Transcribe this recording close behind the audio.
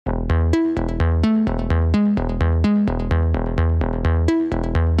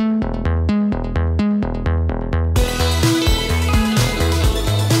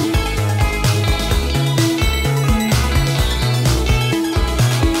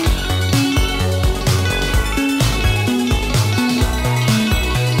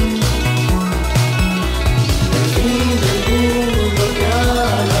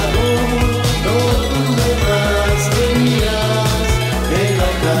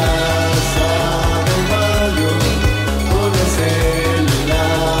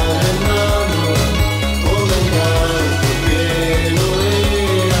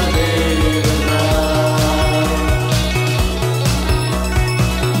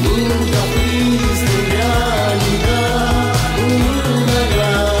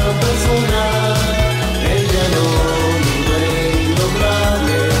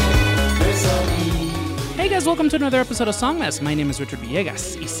welcome to another episode of Songmas. My name is Richard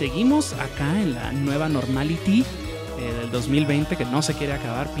Villegas y seguimos acá en la nueva normality del 2020 que no se quiere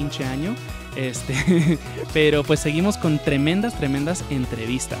acabar, pinche año. Pero pues seguimos con tremendas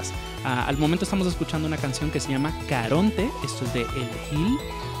entrevistas. Al momento estamos escuchando una canción que se llama Caronte, esto es de El Gil.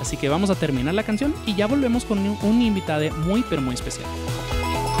 Así que vamos a terminar la canción y ya volvemos con un invitado muy pero muy especial.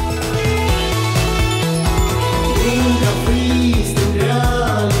 Nunca fuiste en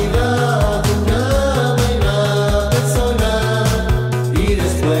realidad una buena persona y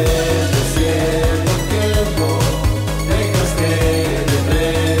después de cierto tiempo dejaste de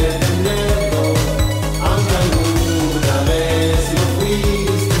pretenderlo, aunque alguna vez lo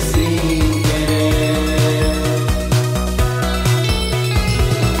fuiste sin querer.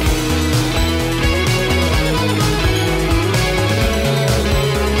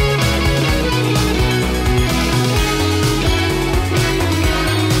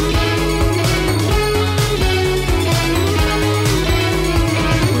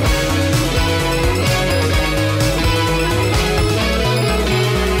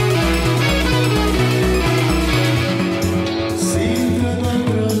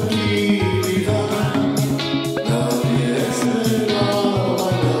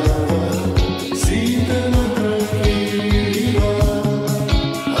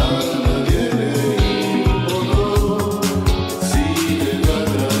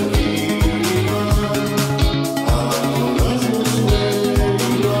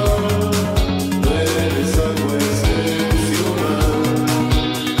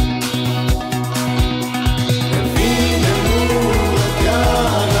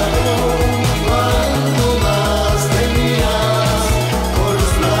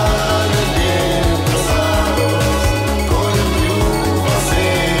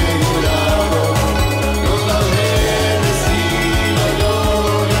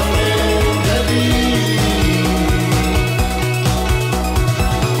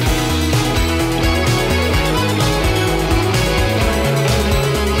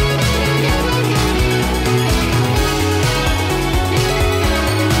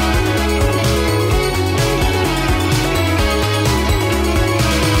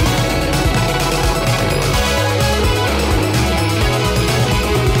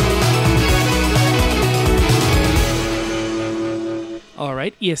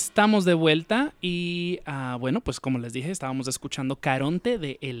 Y estamos de vuelta y bueno, pues como les dije, estábamos escuchando Caronte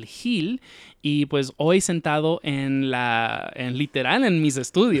de El Gil y pues hoy sentado en literal en mis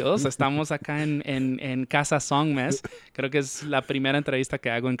estudios, estamos acá en Casa Songmas. Creo que es la primera entrevista que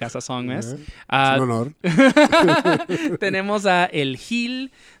hago en Casa Songmas. Es un honor. Tenemos a El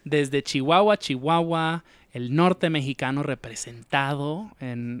Gil desde Chihuahua, el norte mexicano representado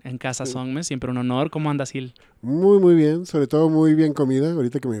en Casa Songmas. Siempre un honor. ¿Cómo andas, Gil? Muy bien, sobre todo muy bien comida.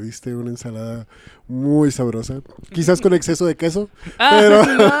 Ahorita que me diste una ensalada muy sabrosa. Quizás con exceso de queso,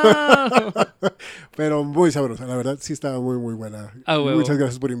 pero muy sabrosa. La verdad, sí estaba muy buena. Muchas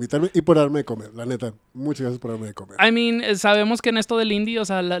gracias por invitarme y por darme de comer, la neta. Muchas gracias por darme de comer. I mean, sabemos que en esto del indie, o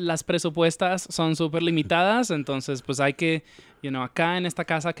sea, las presupuestas son súper limitadas, entonces pues hay que... acá en esta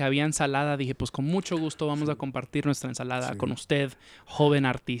casa que había ensalada, dije, pues con mucho gusto vamos a compartir nuestra ensalada con usted, joven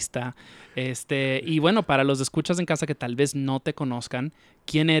artista. Y bueno, para los escuchas en casa que tal vez no te conozcan,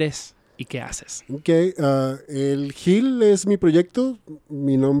 ¿quién eres y qué haces? Ok, El Gil es mi proyecto.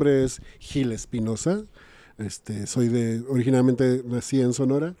 Mi nombre es Gil Espinosa. Originalmente nací en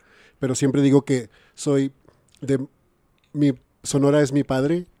Sonora, pero siempre digo que Sonora es mi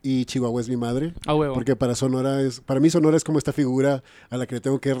padre y Chihuahua es mi madre. Porque para mí Sonora es como esta figura a la que le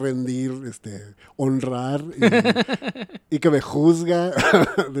tengo que rendir, honrar y que me juzga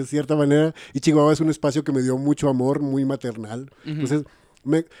de cierta manera. Y Chihuahua es un espacio que me dio mucho amor, muy maternal. Uh-huh. Entonces,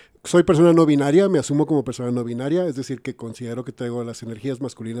 soy persona no binaria, me asumo como persona no binaria, es decir, que considero que traigo las energías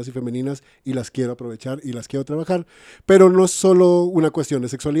masculinas y femeninas y las quiero aprovechar y las quiero trabajar, pero no es solo una cuestión de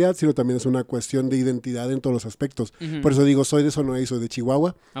sexualidad, sino también es una cuestión de identidad en todos los aspectos. Uh-huh. Por eso digo, soy de Sonora y soy de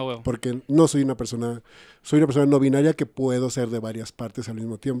Chihuahua, porque no soy una persona no binaria que puedo ser de varias partes al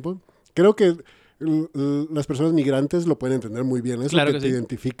mismo tiempo. Creo que las personas migrantes lo pueden entender muy bien, es lo que te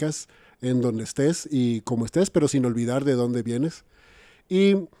identificas en donde estés y cómo estés, pero sin olvidar de dónde vienes.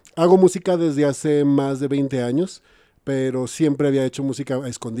 Y hago música desde hace más de 20 años, pero siempre había hecho música a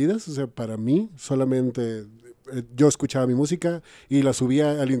escondidas. O sea, para mí, solamente yo escuchaba mi música y la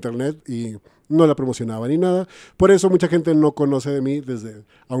subía al internet y no la promocionaba ni nada. Por eso mucha gente no conoce de mí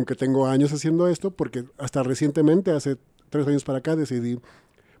aunque tengo años haciendo esto, porque hasta recientemente, hace 3 años para acá, decidí,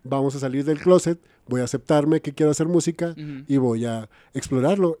 vamos a salir del closet, voy a aceptarme que quiero hacer música y voy a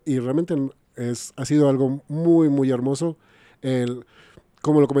explorarlo. Y realmente ha sido algo muy hermoso.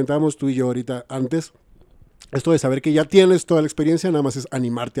 Como lo comentábamos tú y yo ahorita antes, esto de saber que ya tienes toda la experiencia, nada más es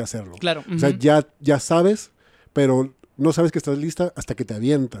animarte a hacerlo. Claro. O sea, ya sabes, pero no sabes que estás lista hasta que te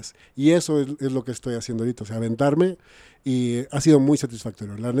avientas. Y eso es lo que estoy haciendo ahorita, o sea, aventarme, y ha sido muy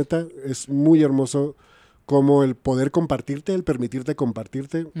satisfactorio. La neta, es muy hermoso como el poder compartirte, el permitirte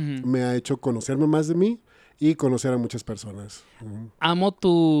compartirte, me ha hecho conocerme más de mí y conocer a muchas personas. Amo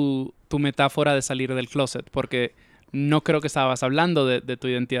tu metáfora de salir del closet, porque no creo que estabas hablando de tu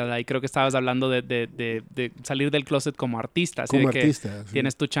identidad ahí, creo que estabas hablando de salir del closet como artista. Así como de artista. que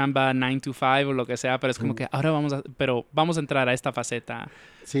tienes tu chamba 9 to 5 o lo que sea, pero es como que ahora vamos a entrar a esta faceta.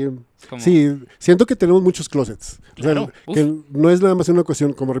 Sí, siento que tenemos muchos closets. Claro. O sea, que no es nada más una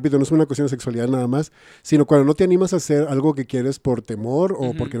cuestión, como repito, no es una cuestión de sexualidad nada más, sino cuando no te animas a hacer algo que quieres por temor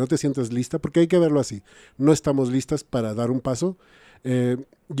o porque no te sientes lista, porque hay que verlo así. No estamos listas para dar un paso.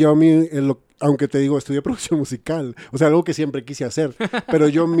 Yo a mí, aunque te digo, estudié producción musical, o sea, algo que siempre quise hacer, pero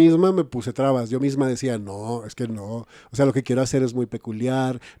yo misma me puse trabas, yo misma decía, no, es que no, o sea, lo que quiero hacer es muy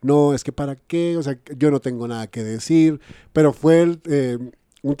peculiar, no, es que para qué, o sea, yo no tengo nada que decir, pero fue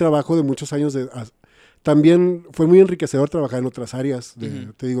un trabajo de muchos años también fue muy enriquecedor trabajar en otras áreas,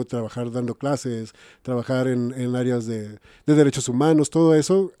 te digo, trabajar dando clases, trabajar en áreas de derechos humanos, todo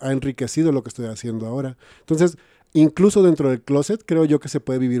eso ha enriquecido lo que estoy haciendo ahora. Entonces, incluso dentro del closet, creo yo que se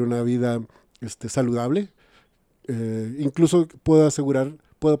puede vivir una vida saludable. Incluso puedo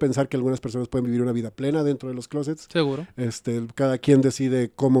pensar que algunas personas pueden vivir una vida plena dentro de los closets. Seguro. Cada quien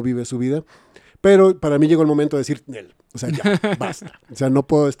decide cómo vive su vida. Pero para mí llegó el momento de decir, o sea, ya, basta. O sea, no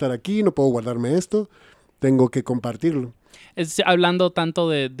puedo estar aquí, no puedo guardarme esto, tengo que compartirlo. Hablando tanto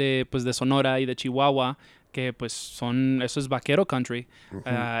de Sonora y de Chihuahua, que pues eso es vaquero country.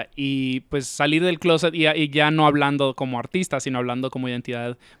 Y pues salir del closet y ya no hablando como artista, sino hablando como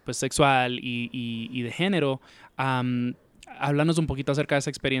identidad pues sexual y de género. Háblanos un poquito acerca de esa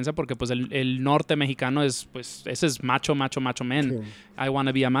experiencia, porque pues el norte mexicano ese es macho man. Sí. I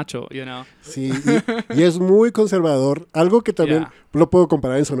wanna be a macho, you know. Sí, y es muy conservador. Algo que también lo puedo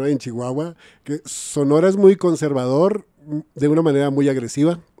comparar en Sonora y en Chihuahua, que Sonora es muy conservador de una manera muy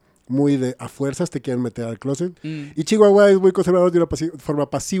agresiva. Muy de a fuerzas te quieren meter al closet. Y Chihuahua es muy conservador de una forma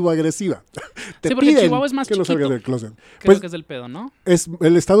pasivo-agresiva. Sí, porque Chihuahua es más que chiquito. No salgas del closet. Creo que es el pedo, ¿no?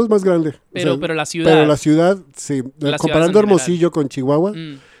 El estado es más grande. Pero la ciudad. Pero la ciudad, sí. Comparando Hermosillo con Chihuahua,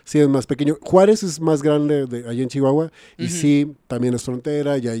 sí es más pequeño. Juárez es más grande allí en Chihuahua. Y sí, también es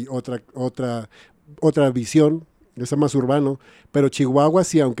frontera y hay otra visión. Es más urbano. Pero Chihuahua,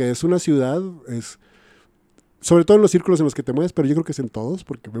 sí, aunque es una ciudad, es... Sobre todo en los círculos en los que te mueves, pero yo creo que es en todos,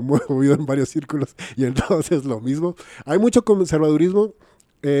 porque me he movido en varios círculos y en todos es lo mismo. Hay mucho conservadurismo,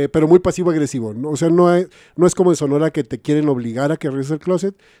 pero muy pasivo-agresivo, ¿no? O sea, no es como en Sonora que te quieren obligar a que regreses al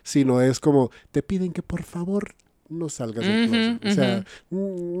closet, sino es como, te piden que por favor no salgas del closet.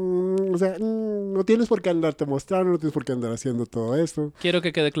 O sea, no tienes por qué andarte mostrando, no tienes por qué andar haciendo todo esto. Quiero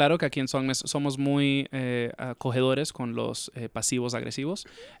que quede claro que aquí en Songmes somos muy acogedores con los pasivos agresivos,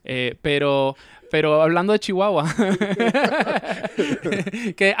 pero hablando de Chihuahua,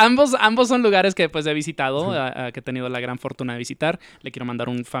 que ambos son lugares que pues he visitado, que he tenido la gran fortuna de visitar. Le quiero mandar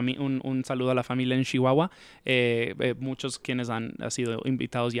un saludo a la familia en Chihuahua, muchos quienes han sido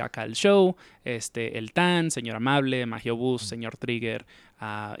invitados ya acá al show, el Tan, Señor Amable, Magio Bus, Señor Trigger,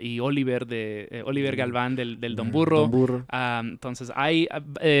 y Oliver Galván del Don Burro. Entonces hay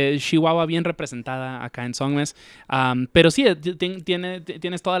Chihuahua bien representada acá en Songmes. Pero sí,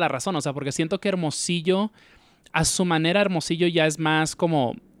 tienes toda la razón, o sea, porque siento que Hermosillo, a su manera, Hermosillo ya es más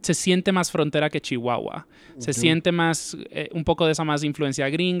como... Se siente más frontera que Chihuahua. Se siente más, un poco de esa más influencia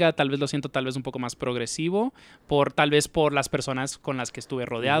gringa. Tal vez lo siento un poco más progresivo. Tal vez por las personas con las que estuve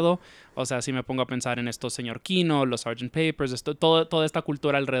rodeado. O sea, si me pongo a pensar en estos Señor Kino, los Sgt. Papers, toda esta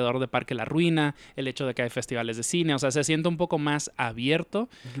cultura alrededor de Parque La Ruina, el hecho de que hay festivales de cine. O sea, se siente un poco más abierto.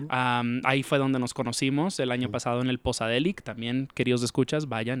 Ahí fue donde nos conocimos el año pasado en el Posadelic. También, queridos escuchas,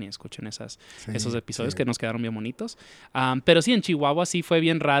 vayan y escuchen esos episodios que nos quedaron bien bonitos. Pero sí, en Chihuahua sí fue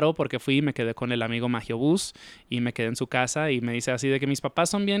bien raro, porque fui y me quedé con el amigo Magio Bus y me quedé en su casa y me dice así de que mis papás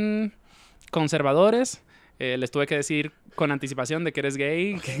son bien conservadores. Les tuve que decir con anticipación de que eres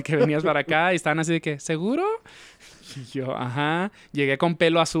gay, que venías para acá, y estaban así de que, ¿seguro? Y yo, ajá. Llegué con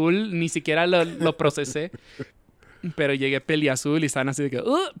pelo azul, ni siquiera lo procesé. Pero llegué peliazul y estaban así de que...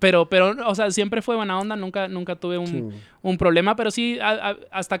 Pero, o sea, siempre fue buena onda. Nunca tuve un problema. Pero sí,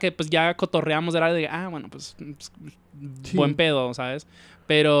 hasta que pues ya cotorreamos, era de... bueno, pues buen pedo, ¿sabes?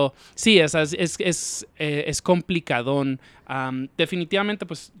 Pero sí, es complicadón. Definitivamente,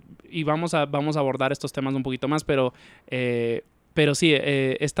 pues... Y vamos a abordar estos temas un poquito más. Pero sí,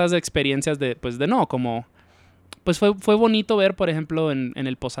 estas experiencias de no, como... pues fue bonito ver, por ejemplo, en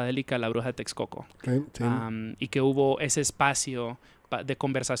el Posadélica La Bruja de Texcoco. Okay, sí. Y que hubo ese espacio de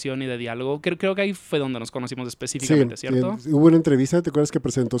conversación y de diálogo. Creo que ahí fue donde nos conocimos específicamente, sí, ¿cierto? Sí. Hubo una entrevista, ¿te acuerdas que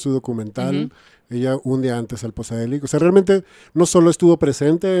presentó su documental? Ella un día antes al Posadélica. O sea, realmente no solo estuvo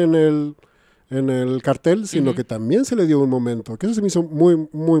presente en el cartel, sino que también se le dio un momento, que eso se me hizo muy,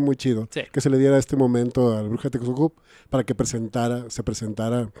 muy, muy chido, sí. Que se le diera este momento a la Bruja de Texcoco para que se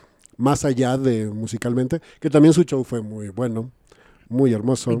presentara más allá de musicalmente, que también su show fue muy bueno. Muy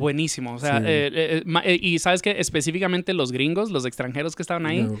hermoso. Buenísimo. O sea, sí. Y sabes que específicamente los gringos, los extranjeros que estaban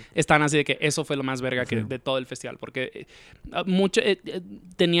ahí, están así de que eso fue lo más verga de todo el festival. Porque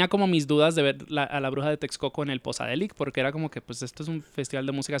tenía como mis dudas de ver a la Bruja de Texcoco en el Posadelic, porque era como que pues esto es un festival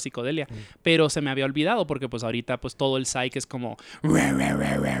de música psicodelia. Pero se me había olvidado porque pues ahorita pues todo el psych es como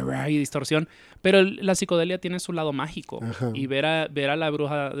y distorsión. Pero la psicodelia tiene su lado mágico. Ajá. Y ver a la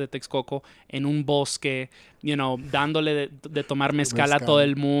Bruja de Texcoco en un bosque, dándole de tomar mezcal a todo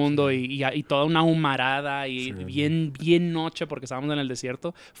el mundo y toda una humarada y bien noche porque estábamos en el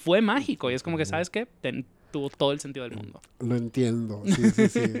desierto, fue mágico y es como que, ¿sabes qué? Tuvo todo el sentido del mundo. Lo entiendo, sí.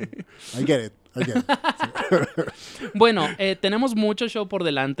 I get it. Sí. Bueno, tenemos mucho show por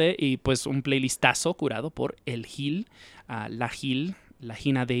delante y pues un playlistazo curado por El Gil, La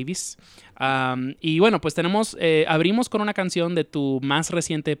Gina Davis. Y bueno, pues abrimos con una canción de tu más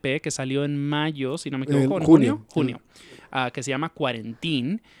reciente EP que salió en mayo, si no me equivoco, en junio. Que se llama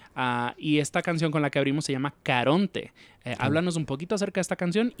Quarantine. Y esta canción con la que abrimos se llama Caronte. Háblanos un poquito acerca de esta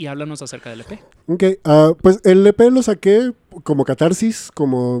canción y háblanos acerca del EP. Ok, pues el EP lo saqué como catarsis,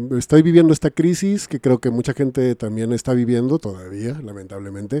 como estoy viviendo esta crisis que creo que mucha gente también está viviendo todavía,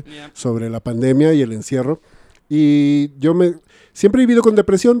 lamentablemente, sobre la pandemia y el encierro. Y yo siempre he vivido con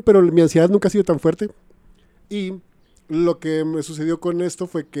depresión, pero mi ansiedad nunca ha sido tan fuerte. Y lo que me sucedió con esto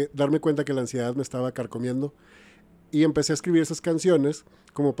fue que darme cuenta que la ansiedad me estaba carcomiendo. Y empecé a escribir esas canciones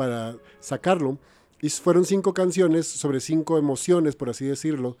como para sacarlo. Y fueron 5 canciones sobre 5 emociones, por así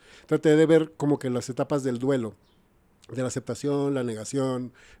decirlo. Traté de ver como que las etapas del duelo. De la aceptación, la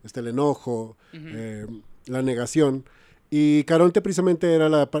negación, el enojo, la negación. Y Caronte precisamente era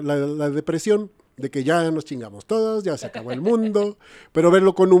la depresión. De que ya nos chingamos todos, ya se acabó el mundo, pero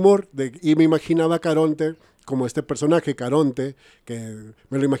verlo con humor. Y me imaginaba a Caronte como este personaje, Caronte, que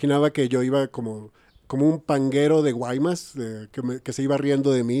me lo imaginaba que yo iba como un panguero de Guaymas, que se iba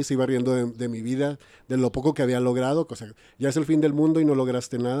riendo de mí, se iba riendo de mi vida, de lo poco que había logrado. O sea, ya es el fin del mundo y no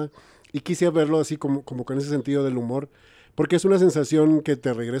lograste nada. Y quise verlo así como con ese sentido del humor, porque es una sensación que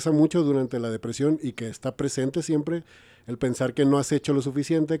te regresa mucho durante la depresión y que está presente siempre. El pensar que no has hecho lo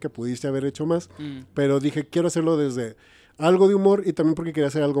suficiente, que pudiste haber hecho más. Pero dije, quiero hacerlo desde algo de humor y también porque quería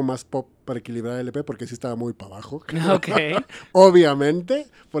hacer algo más pop para equilibrar el EP, porque sí estaba muy para abajo. Okay. Obviamente,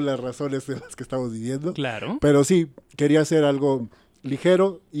 por las razones de las que estamos viviendo. Claro. Pero sí, quería hacer algo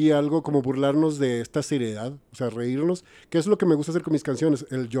ligero y algo como burlarnos de esta seriedad, o sea, reírnos, que es lo que me gusta hacer con mis canciones,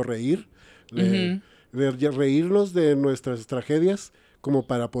 el yo reír, de reírnos de nuestras tragedias como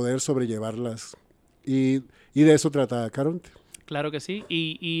para poder sobrellevarlas. Y de eso trata Caronte. Claro que sí.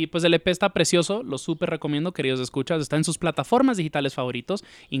 Y pues el EP está precioso, lo súper recomiendo, queridos escuchas. Está en sus plataformas digitales favoritos,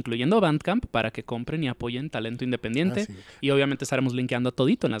 incluyendo Bandcamp, para que compren y apoyen talento independiente. Sí. Y obviamente estaremos linkeando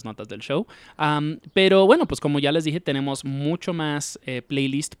todito en las notas del show. Pero bueno, pues como ya les dije, tenemos mucho más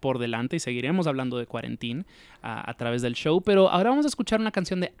playlist por delante y seguiremos hablando de Quarantine a través del show. Pero ahora vamos a escuchar una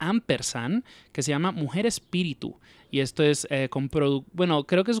canción de Ampersand que se llama Mujer Espíritu. Y esto es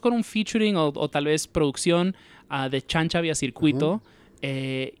creo que es con un featuring o tal vez producción de Chancha Vía Circuito.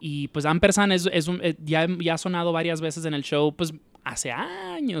 Y pues Ampersand ya ha sonado varias veces en el show, pues hace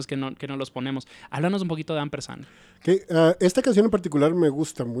años que no los ponemos. Háblanos un poquito de Ampersand. Esta canción en particular me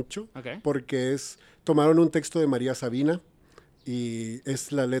gusta mucho porque tomaron un texto de María Sabina. Y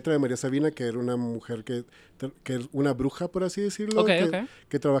es la letra de María Sabina, que era una mujer que una bruja, por así decirlo,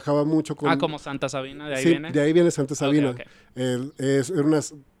 que trabajaba mucho con... como Santa Sabina, de ahí viene. De ahí viene Santa Sabina. Era una,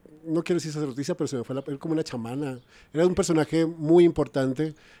 no quiero decir sacerdotisa, pero se me fue era como una chamana. Era un personaje muy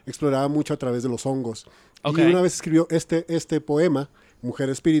importante, exploraba mucho a través de los hongos. Y una vez escribió este poema, Mujer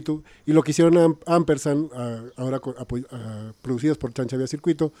Espíritu, y lo que hicieron Ampersand, ahora producidas por Chancha Vía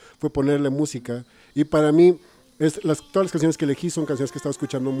Circuito, fue ponerle música. Y para mí... todas las canciones que elegí son canciones que he estado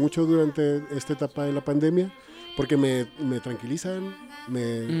escuchando mucho durante esta etapa de la pandemia, porque me tranquilizan,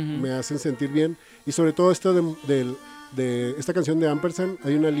 me hacen sentir bien. Y sobre todo esto de esta canción de Ampersand,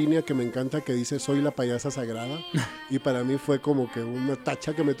 hay una línea que me encanta que dice, soy la payasa sagrada. Y para mí fue como que una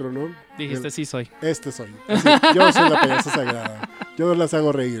tacha que me tronó. Dijiste, sí soy. Soy. Así, yo soy la payasa sagrada. Yo las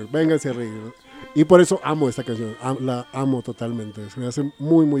hago reír, vénganse a reír. Y por eso amo esta canción, la amo totalmente. Se me hace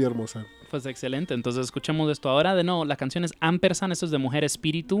muy, muy hermosa. Pues excelente, entonces escuchemos esto ahora. De nuevo, la canción es Ampersand, esto es de Mujer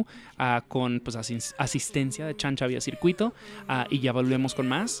Espíritu, con pues asistencia de Chancha vía circuito, y ya volvemos con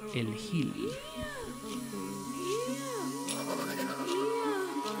más, El Gil.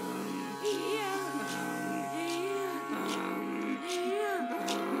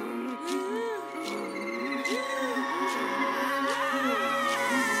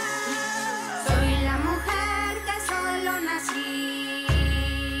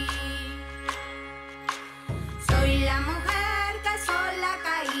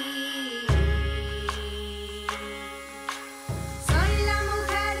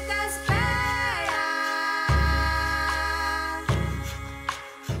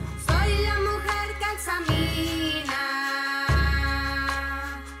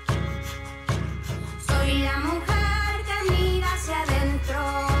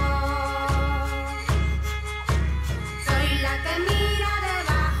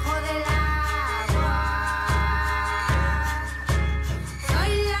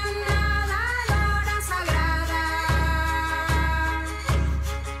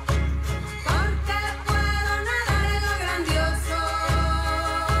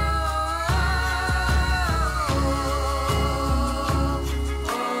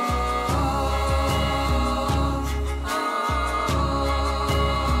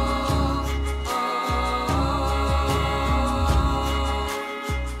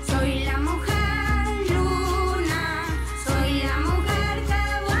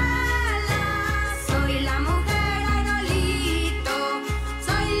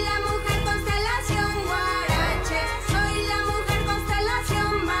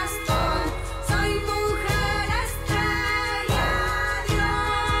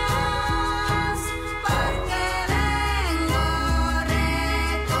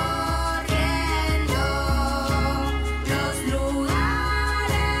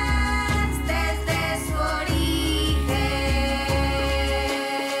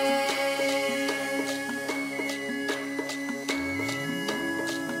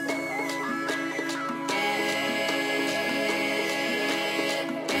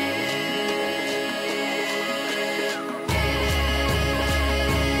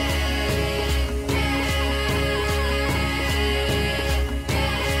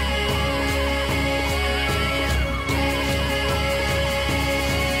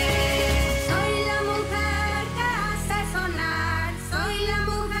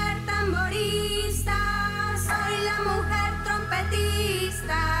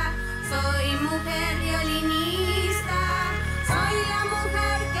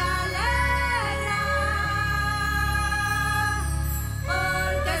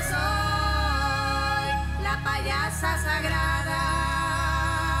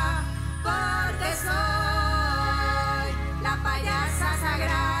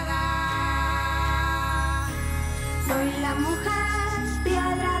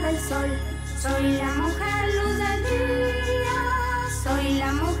 Soy la mujer luz del día, soy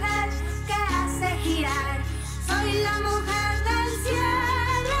la mujer que hace girar, soy la mujer del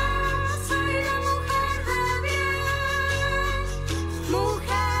cielo, soy la mujer de bien,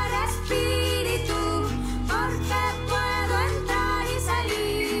 mujer espíritu, porque puedo entrar y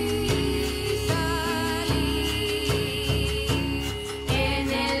salir en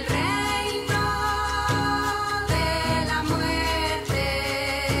el reino de la muerte.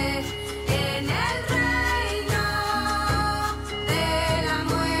 En el reino de la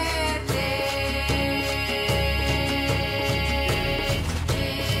muerte.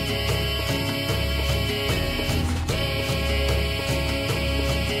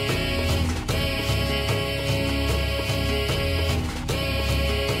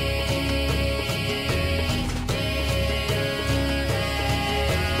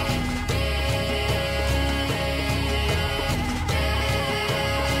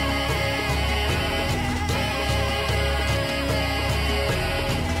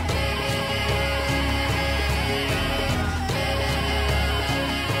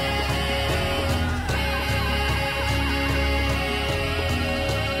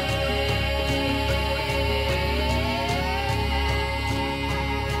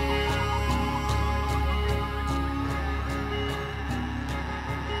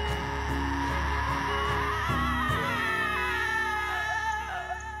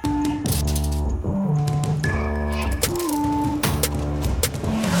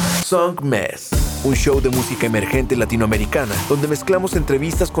 Song Mess, un show de música emergente latinoamericana donde mezclamos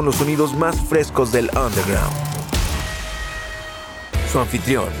entrevistas con los sonidos más frescos del underground. Su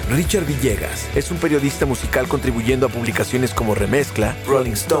anfitrión, Richard Villegas, es un periodista musical contribuyendo a publicaciones como Remezcla,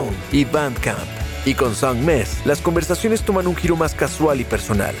 Rolling Stone y Bandcamp. Y con Song Mess, las conversaciones toman un giro más casual y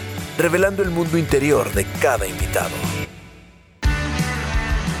personal. revelando el mundo interior de cada invitado.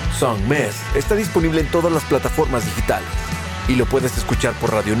 Song Mess está disponible en todas las plataformas digitales y lo puedes escuchar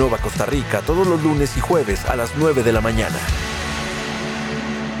por Radio Nova Costa Rica todos los lunes y jueves a las 9 de la mañana.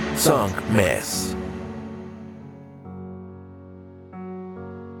 Song Mess.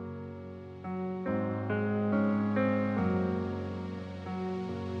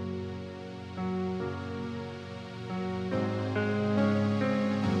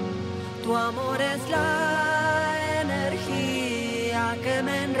 Tu amor es la energía que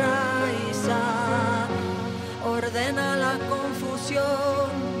me enraiza, ordena la confusión,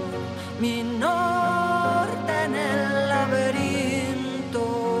 mi norte en el laberinto.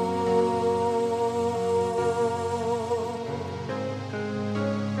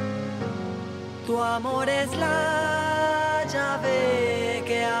 Tu amor es la llave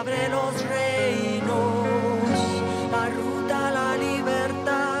que abre los reinos, la ruta a la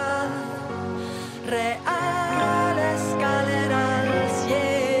libertad, real escalera al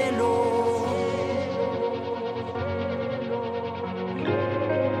cielo.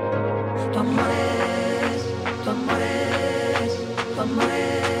 Tu amor es, tu amor es, tu amor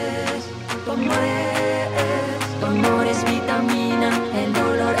es, tu amor es, tu amor es vitamina, el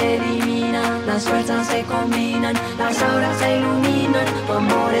dolor elimina, las fuerzas se combinan, las auras se iluminan. Tu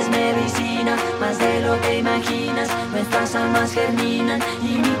amor es medicina, más de lo que imaginas, nuestras almas germinan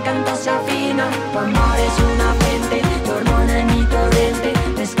y mi canto se afina. Tu amor es una fuente, tu hormona en mi torrente,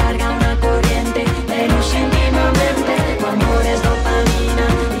 descarga una corriente de luz íntimamente. Tu amor es dopamina,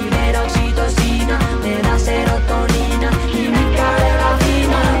 libera oxitocina, me da serotonina, química de la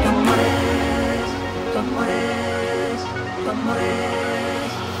fina. Tu amor es, tu amor es, tu amor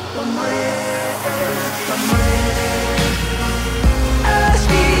es, tu amor es, tu amor es.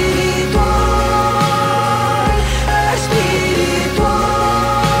 Espiritual,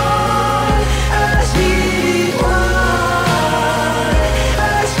 espiritual, espiritual,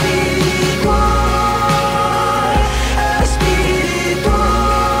 espiritual,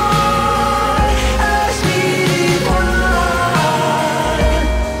 espiritual, espiritual.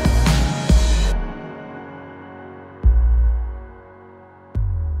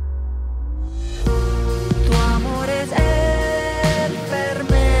 Tu amor es el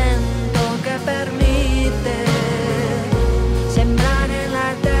fermento que permite sembrar en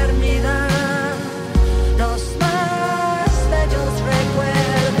la eternidad los más bellos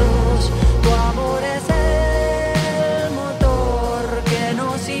recuerdos. Tu amor es el motor que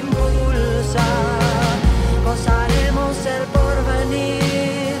nos impulsa, gozaremos el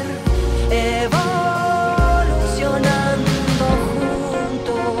porvenir, evolucionando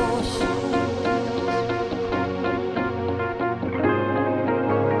juntos.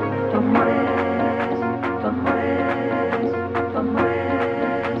 Tu amor es, tu amor es, tu amor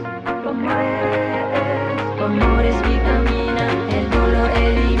es, tu amor es, tu amor es vitamina, el dolor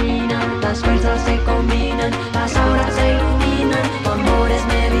elimina, las fuerzas se combinan, las auras se iluminan. Tu amor es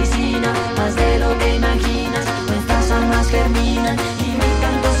medicina, más de lo que imaginas, nuestras almas germinan y mi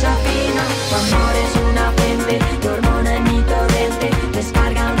canto se afina. Tu amor es una fuente, tu hormona en mi torrente,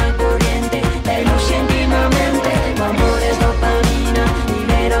 descarga una corriente de luz íntimamente. Tu amor es dopamina,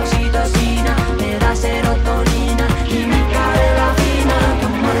 libera oxitocina, me da serotonina, química de la fina. Tu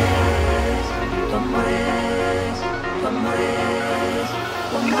amor es, tu amor es, tu amor es,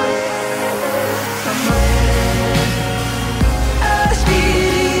 tu amor es, tu amor es.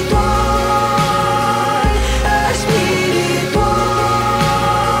 Espiritual, espiritual,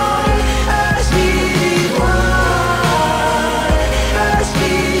 espiritual,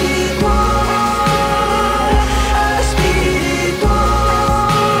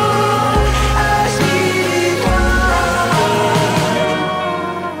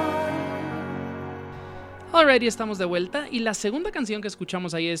 Alrighty, estamos de vuelta. Y la segunda canción que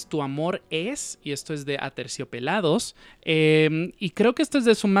escuchamos ahí es Tu Amor Es, y esto es de Aterciopelados. Y creo que esto es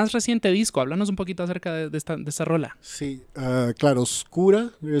de su más reciente disco. Háblanos un poquito acerca de esta rola. Sí, claro, Oscura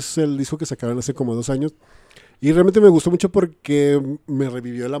es el disco que sacaron hace como 2 años. Y realmente me gustó mucho porque me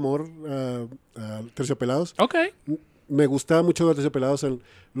revivió el amor a Terciopelados. Ok. Me gustaba mucho Terciopelados en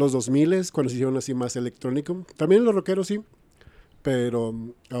los 2000, cuando se hicieron así más electrónico. También los rockeros, sí. Pero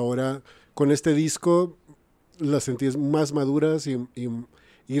ahora con este disco las sentí más maduras y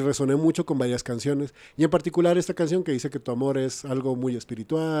resoné mucho con varias canciones. Y en particular esta canción que dice que tu amor es algo muy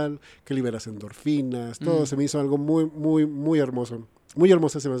espiritual, que liberas endorfinas. Todo se me hizo algo muy, muy, muy hermoso. Muy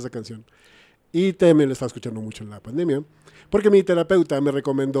hermosa se me hace esa canción. Y también la estaba escuchando mucho en la pandemia. Porque mi terapeuta me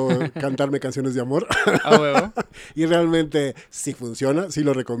recomendó cantarme canciones de amor. Ah, huevo. Y realmente sí funciona, sí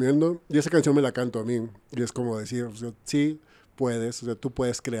lo recomiendo. Y esa canción me la canto a mí. Y es como decir, o sea, sí, puedes, o sea, tú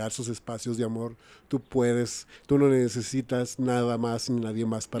puedes crear sus espacios de amor, tú no necesitas nada más ni nadie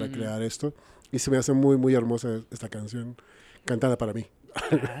más para crear esto. Y se me hace muy, muy hermosa esta canción, cantada para mí.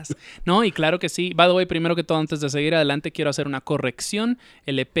 No, y claro que sí. By the way, primero que todo, antes de seguir adelante, quiero hacer una corrección.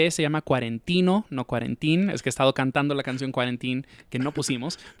 El EP se llama Cuarentino, no Cuarentín. Es que he estado cantando la canción Cuarentín, que no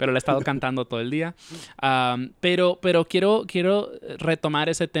pusimos, pero la he estado cantando todo el día. Pero quiero retomar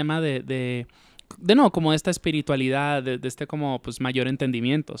ese tema de no, como esta espiritualidad, de este como pues mayor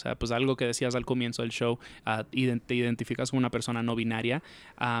entendimiento, o sea, pues algo que decías al comienzo del show, te identificas como una persona no binaria,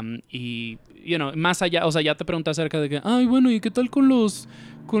 y, más allá, o sea, ya te pregunté acerca de que, ay, bueno, ¿y qué tal con los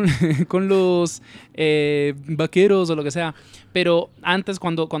vaqueros o lo que sea? Pero antes,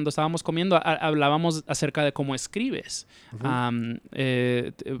 cuando estábamos comiendo, hablábamos acerca de cómo escribes.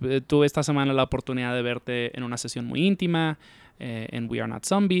 Tuve esta semana la oportunidad de verte en una sesión muy íntima, en We Are Not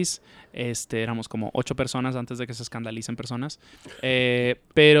Zombies. Éramos como 8 personas antes de que se escandalicen personas.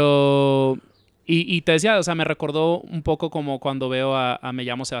 Pero... Y te decía, o sea, me recordó un poco como cuando veo a Me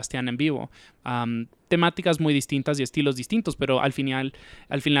Llamo Sebastián en vivo. Temáticas muy distintas y estilos distintos, pero al final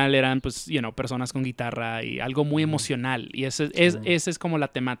eran, pues, personas con guitarra y algo muy emocional. Y esa es como la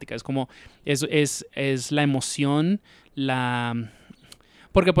temática. Es como... Es la emoción,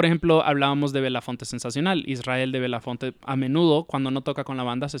 Porque, por ejemplo, hablábamos de Belafonte Sensacional. Israel de Belafonte, a menudo, cuando no toca con la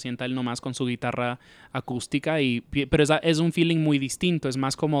banda, se sienta él nomás con su guitarra acústica. Pero es un feeling muy distinto. Es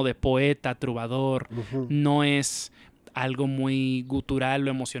más como de poeta, trovador. No es algo muy gutural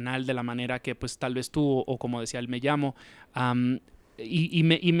o emocional de la manera que, pues, tal vez tú, o como decía él, Me Llamo.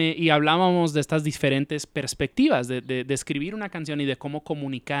 Y hablábamos de estas diferentes perspectivas de escribir una canción y de cómo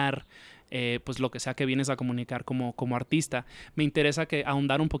comunicar pues lo que sea que vienes a comunicar como artista. Me interesa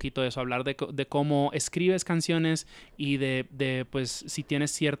ahondar un poquito de eso, hablar de cómo escribes canciones y de pues si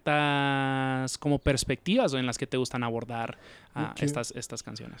tienes ciertas como perspectivas en las que te gustan abordar estas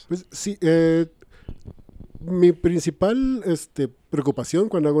canciones. Pues sí, mi principal preocupación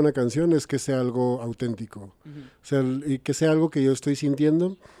cuando hago una canción es que sea algo auténtico, o sea, y que sea algo que yo estoy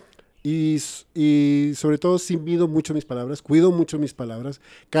sintiendo. Y sobre todo sí mido mucho mis palabras, cuido mucho mis palabras.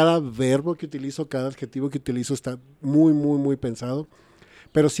 Cada verbo que utilizo, cada adjetivo que utilizo está muy, muy, muy pensado.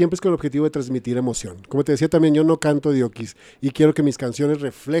 Pero siempre es con el objetivo de transmitir emoción. Como te decía también, yo no canto diokis y quiero que mis canciones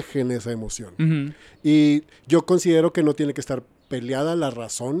reflejen esa emoción. Y yo considero que no tiene que estar peleada la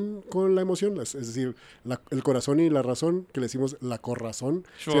razón con la emoción, es decir, el corazón y la razón, que le decimos la corrazón.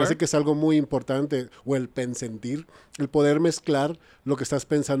 Se me hace que es algo muy importante, o el pensentir, el poder mezclar lo que estás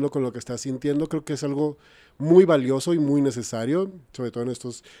pensando con lo que estás sintiendo. Creo que es algo muy valioso y muy necesario, sobre todo en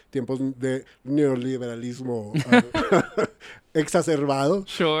estos tiempos de neoliberalismo exacerbado.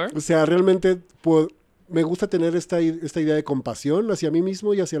 O sea, realmente me gusta tener esta idea de compasión hacia mí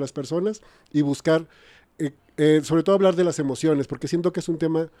mismo y hacia las personas y buscar, sobre todo hablar de las emociones, porque siento que es un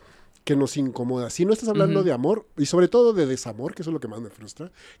tema que nos incomoda. Si no estás hablando de amor, y sobre todo de desamor, que eso es lo que más me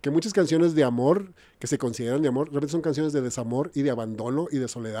frustra, que muchas canciones de amor, que se consideran de amor, realmente son canciones de desamor y de abandono y de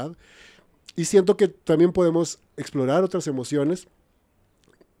soledad. Y siento que también podemos explorar otras emociones,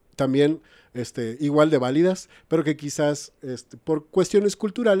 también igual de válidas, pero que quizás por cuestiones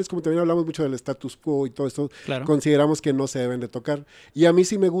culturales, como también hablamos mucho del status quo y todo esto, claro, consideramos que no se deben de tocar. Y a mí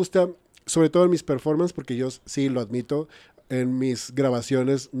sí me gusta, sobre todo en mis performances, porque yo sí lo admito, en mis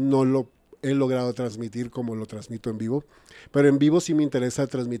grabaciones no lo he logrado transmitir como lo transmito en vivo, pero en vivo sí me interesa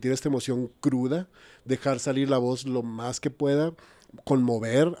transmitir esta emoción cruda, dejar salir la voz lo más que pueda,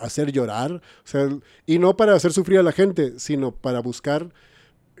 conmover, hacer llorar, o sea, y no para hacer sufrir a la gente, sino para buscar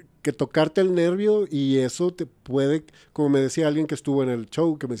que tocarte el nervio, y eso te puede, como me decía alguien que estuvo en el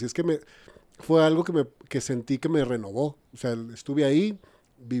show, que me decía, es que fue algo que sentí que me renovó, o sea, estuve ahí,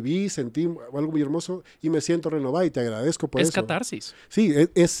 viví, sentí algo muy hermoso y me siento renovado y te agradezco por eso. Es catarsis. Sí,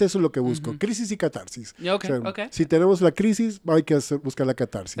 es eso lo que busco. Crisis y catarsis. Okay, o sea, si tenemos la crisis, hay que buscar la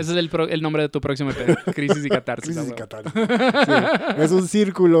catarsis. Ese es el nombre de tu próximo EP. Crisis y catarsis. Crisis y catarsis. Sí, es un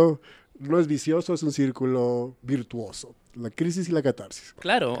círculo, no es vicioso, es un círculo virtuoso. La crisis y la catarsis.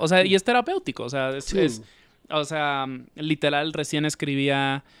 Claro, o sea, y es terapéutico. O sea, literal, recién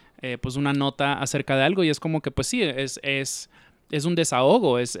escribía pues una nota acerca de algo y es como que, pues sí, es un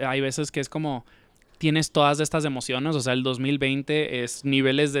desahogo. Hay veces que es como tienes todas estas emociones. O sea, el 2020 es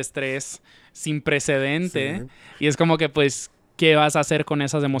niveles de estrés sin precedente. Sí. Y es como que, pues, qué vas a hacer con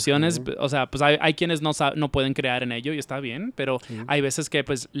esas emociones. O sea, pues hay quienes no pueden crear en ello y está bien, pero hay veces que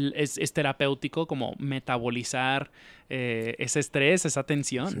pues es terapéutico como metabolizar ese estrés, esa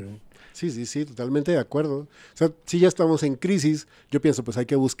tensión. Sí, totalmente de acuerdo. O sea, si ya estamos en crisis, yo pienso, pues hay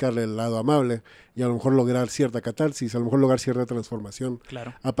que buscarle el lado amable y a lo mejor lograr cierta catarsis, a lo mejor lograr cierta transformación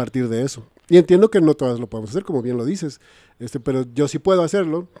a partir de eso. Y entiendo que no todas lo podemos hacer, como bien lo dices, pero yo sí puedo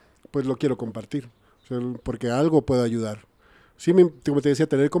hacerlo, pues lo quiero compartir, o sea, porque algo puede ayudar. Sí, como te decía,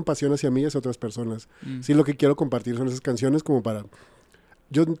 tener compasión hacia mí y hacia otras personas. Sí, lo que quiero compartir son esas canciones como para...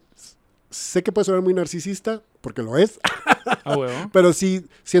 Yo sé que puede sonar muy narcisista, porque lo es, pero sí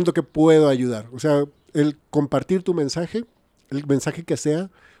siento que puedo ayudar. O sea, el compartir tu mensaje, el mensaje que sea,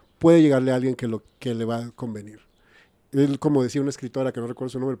 puede llegarle a alguien que le va a convenir. Él, como decía una escritora, que no recuerdo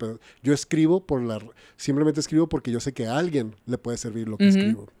su nombre, pero yo escribo simplemente escribo porque yo sé que a alguien le puede servir lo que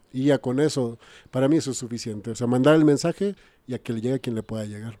escribo. Y ya con eso, para mí eso es suficiente. O sea, mandar el mensaje y a que le llegue a quien le pueda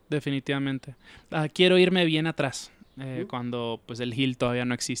llegar. Definitivamente. Quiero irme bien atrás. Cuando pues el Gil todavía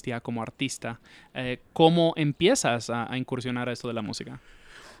no existía como artista. ¿Cómo empiezas a incursionar a esto de la música?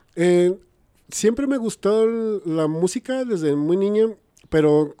 Siempre me gustó la música desde muy niño,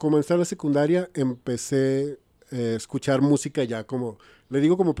 pero como en la secundaria empecé a escuchar música ya como, le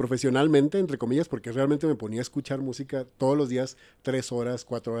digo como profesionalmente, entre comillas, porque realmente me ponía a escuchar música todos los días, 3 horas,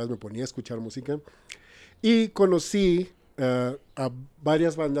 4 horas me ponía a escuchar música. Y conocí a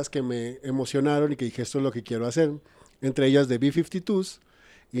varias bandas que me emocionaron y que dije, esto es lo que quiero hacer. Entre ellas The B-52s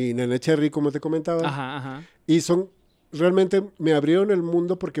y Nene Cherry, como te comentaba. Y realmente me abrieron el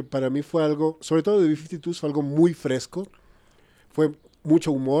mundo porque para mí fue algo, sobre todo The B-52s, fue algo muy fresco. Fue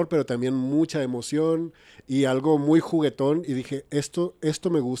mucho humor, pero también mucha emoción y algo muy juguetón. Y dije, esto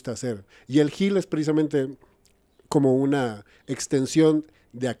me gusta hacer. Y el Gil es precisamente como una extensión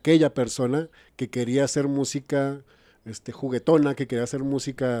de aquella persona que quería hacer música juguetona, que quería hacer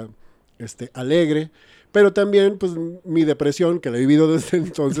música alegre, pero también pues mi depresión, que la he vivido desde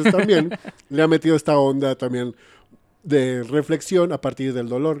entonces también, le ha metido esta onda también de reflexión a partir del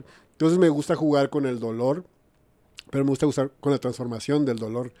dolor. Entonces me gusta jugar con el dolor, pero me gusta usar con la transformación del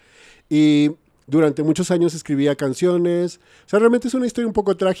dolor. Y durante muchos años escribía canciones. O sea, realmente es una historia un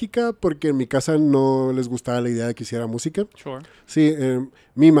poco trágica porque en mi casa no les gustaba la idea de que hiciera música. Sure. Sí,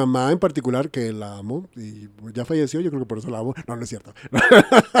 mi mamá en particular, que la amo, y ya falleció, yo creo que por eso la amo. No es cierto.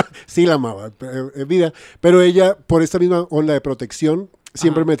 Sí la amaba, vida. Pero ella, por esta misma onda de protección,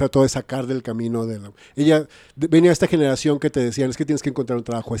 siempre me trató de sacar del camino ella venía a esta generación que te decían, es que tienes que encontrar un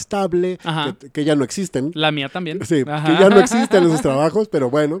trabajo estable, que ya no existen. La mía también. Sí, que ya no existen esos trabajos, pero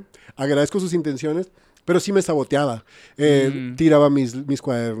bueno, agradezco sus intenciones, pero sí me saboteaba. Tiraba mis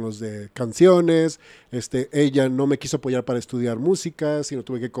cuadernos de canciones, ella no me quiso apoyar para estudiar música, sino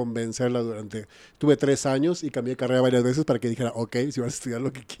tuve que convencerla tuve 3 años y cambié de carrera varias veces para que dijera, ok, si vas a estudiar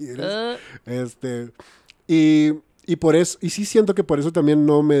lo que quieres. Y por eso, y sí siento que por eso también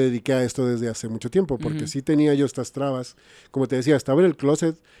no me dediqué a esto desde hace mucho tiempo, porque sí tenía yo estas trabas. Como te decía, estaba en el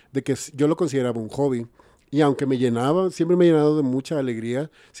closet de que yo lo consideraba un hobby. Y aunque siempre me ha llenado de mucha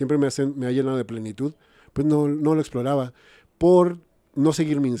alegría, siempre me ha llenado de plenitud, pues no lo exploraba por no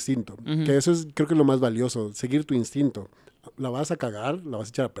seguir mi instinto. Que eso es, creo que es lo más valioso, seguir tu instinto. La vas a cagar, la vas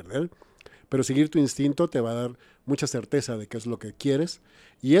a echar a perder, pero seguir tu instinto te va a dar mucha certeza de qué es lo que quieres,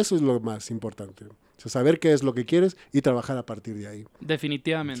 y eso es lo más importante. O sea, saber qué es lo que quieres y trabajar a partir de ahí.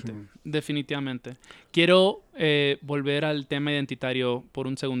 Definitivamente, definitivamente. Quiero volver al tema identitario por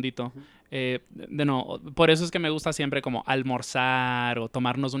un segundito. Por eso es que me gusta siempre como almorzar o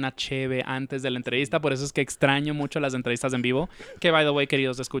tomarnos una cheve antes de la entrevista. Por eso es que extraño mucho las entrevistas en vivo. Que, by the way,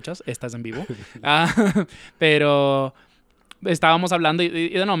 queridos escuchas, estás en vivo. Pero estábamos hablando y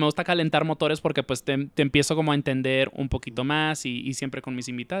me gusta calentar motores porque pues te empiezo como a entender un poquito más y siempre con mis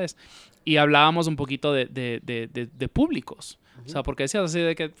invitados. Y hablábamos un poquito de públicos. O sea, porque decías así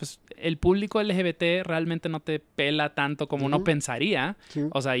de que pues, el público LGBT realmente no te pela tanto como uno pensaría.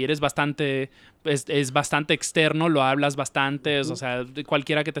 O sea, y eres bastante... Es bastante externo, lo hablas bastante. O sea,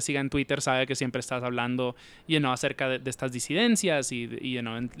 cualquiera que te siga en Twitter sabe que siempre estás hablando, acerca de estas disidencias y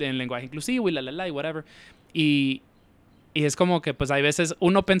en lenguaje inclusivo y y whatever. Y es como que, pues, hay veces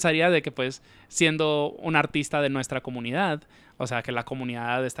uno pensaría de que, pues, siendo un artista de nuestra comunidad, o sea, que la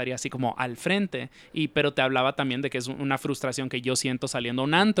comunidad estaría así como al frente. Pero te hablaba también de que es una frustración que yo siento saliendo a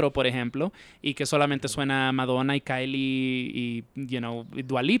un antro, por ejemplo, y que solamente suena Madonna y Kylie y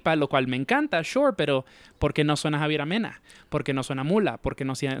Dua Lipa, lo cual me encanta, sure, pero ¿por qué no suena Javier Amena? ¿Por qué no suena Mula? ¿Por qué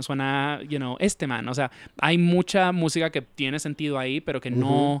no suena, este man? O sea, hay mucha música que tiene sentido ahí, pero que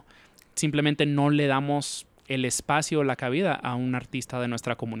no... Simplemente no le damos el espacio o la cabida a un artista de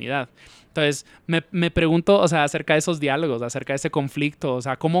nuestra comunidad. Entonces, me pregunto, o sea, acerca de esos diálogos, acerca de ese conflicto, o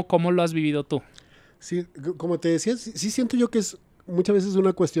sea, ¿cómo lo has vivido tú? Sí, como te decía, sí siento yo que es muchas veces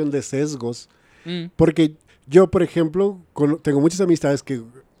una cuestión de sesgos, porque yo, por ejemplo, tengo muchas amistades que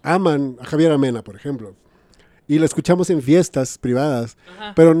aman a Javier Amena, por ejemplo, y la escuchamos en fiestas privadas,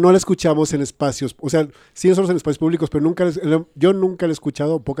 pero no la escuchamos en espacios, o sea, sí nosotros en espacios públicos, pero yo nunca la he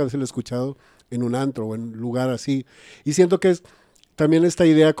escuchado, pocas veces la he escuchado en un antro o en un lugar así, y siento que es también esta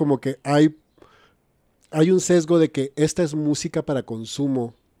idea como que hay un sesgo de que esta es música para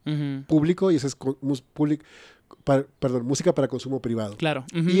consumo público y esa es música para consumo privado. Claro.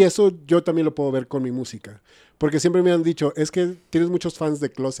 Y eso yo también lo puedo ver con mi música, porque siempre me han dicho, es que tienes muchos fans de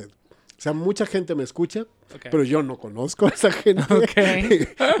Closet. O sea, mucha gente me escucha, pero yo no conozco a esa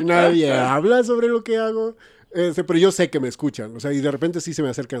gente. Nadie habla sobre lo que hago. Pero yo sé que me escuchan. O sea, y de repente sí se me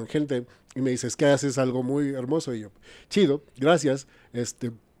acercan gente y me dices que haces algo muy hermoso. Y yo, chido, gracias.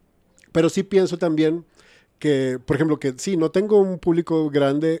 Pero sí pienso también que, por ejemplo, que sí, no tengo un público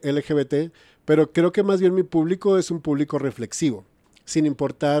grande LGBT, pero creo que más bien mi público es un público reflexivo, sin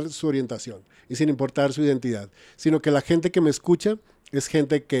importar su orientación y sin importar su identidad, sino que la gente que me escucha es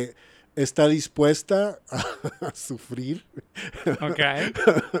gente que está dispuesta a sufrir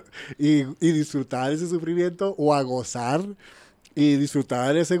y disfrutar ese sufrimiento o a gozar y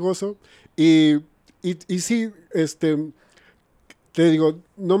disfrutar ese gozo. Y sí, te digo,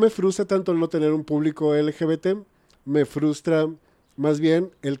 no me frustra tanto el no tener un público LGBT, me frustra más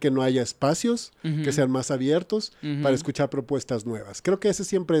bien el que no haya espacios que sean más abiertos para escuchar propuestas nuevas. Creo que ese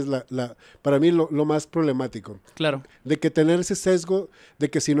siempre es para mí lo más problemático. Claro. De que tener ese sesgo de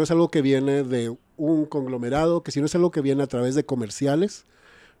que si no es algo que viene de un conglomerado, que si no es algo que viene a través de comerciales,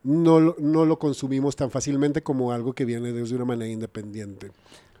 no lo consumimos tan fácilmente como algo que viene desde una manera independiente.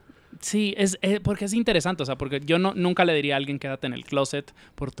 Sí, porque es interesante, o sea, porque yo nunca le diría a alguien quédate en el closet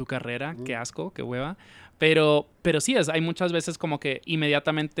por tu carrera, qué asco, qué hueva, pero sí, hay muchas veces como que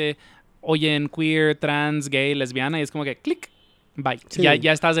inmediatamente oyen queer, trans, gay, lesbiana y es como que clic, bye, sí.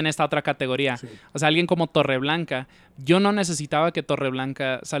 ya estás en esta otra categoría. Sí. O sea, alguien como Torreblanca, yo no necesitaba que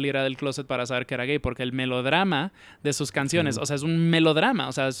Torreblanca saliera del closet para saber que era gay, porque el melodrama de sus canciones, o sea, es un melodrama,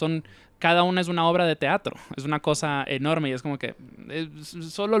 o sea, cada una es una obra de teatro, es una cosa enorme y es como que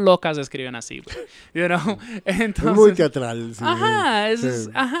solo locas escriben así, you know? Entonces, es muy teatral. Sí.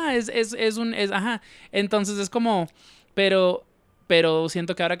 Entonces es como, pero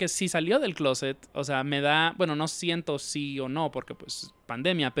siento que ahora que sí salió del closet, o sea, me da, bueno, no siento sí o no, porque pues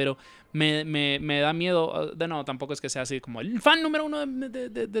pandemia, pero me da miedo, de no, tampoco es que sea así como el fan número uno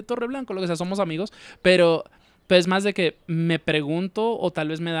de Torreblanca, lo que sea, somos amigos, pero pues más de que me pregunto, o tal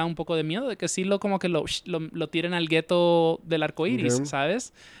vez me da un poco de miedo de que sí como que lo tiren al gueto del arco iris,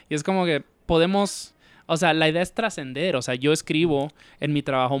 ¿sabes? Y es como que podemos... O sea, la idea es trascender. O sea, yo escribo en mi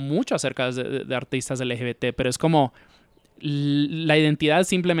trabajo mucho acerca de artistas LGBT, pero es como... La identidad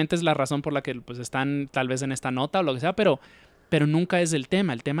simplemente es la razón por la que pues, están tal vez en esta nota o lo que sea, pero nunca es el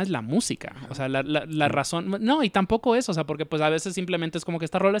tema es la música. O sea, la razón... No, y tampoco eso, o sea, porque pues a veces simplemente es como que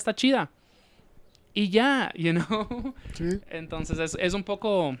esta rola está chida. Y ya, you know. Sí. Entonces es un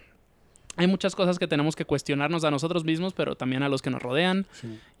poco... Hay muchas cosas que tenemos que cuestionarnos a nosotros mismos, pero también a los que nos rodean.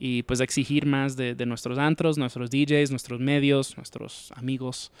 Sí. Y pues exigir más de nuestros antros, nuestros DJs, nuestros medios, nuestros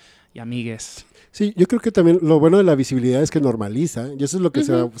amigos y amigues. Sí, yo creo que también lo bueno de la visibilidad es que normaliza, y eso es lo que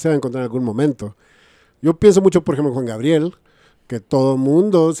se va a encontrar en algún momento. Yo pienso mucho, por ejemplo, en Juan Gabriel, que todo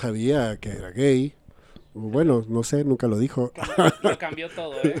mundo sabía que era gay. Bueno, no sé, nunca lo dijo. Lo cambió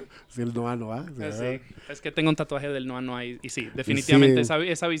todo, ¿eh? Sí, el Noa Noa. Sí, es que tengo un tatuaje del Noa Noa y sí, definitivamente sí.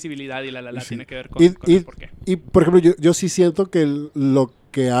 Esa visibilidad y la sí. Tiene que ver con el por qué. Y, por ejemplo, yo sí siento que lo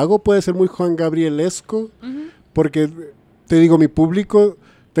que hago puede ser muy Juan Gabrielesco, porque, te digo,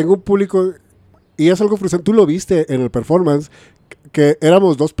 tengo un público, y es algo frustrante, tú lo viste en el performance, que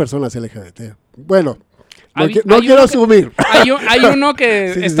éramos 2 personas LGBT. Bueno... No quiero asumir. Hay uno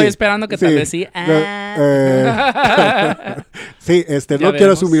que estoy esperando que tal vez sí. Sí, no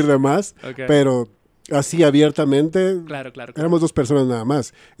quiero asumir de más, pero así abiertamente claro. Éramos 2 personas nada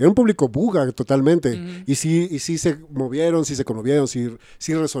más. Era un público buga totalmente. Y sí se movieron, sí se conmovieron, sí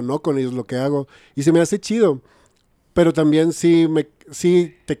resonó con ellos lo que hago. Y se me hace chido. Pero también sí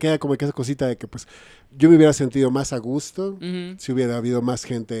te queda como que esa cosita de que pues yo me hubiera sentido más a gusto si hubiera habido más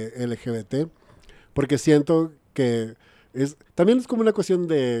gente LGBT. Porque siento que también es como una cuestión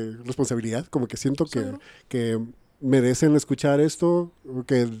de responsabilidad, como que siento que merecen escuchar esto,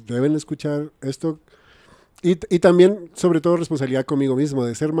 que deben escuchar esto, Y también, sobre todo, responsabilidad conmigo mismo,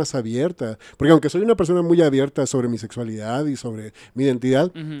 de ser más abierta. Porque aunque soy una persona muy abierta sobre mi sexualidad y sobre mi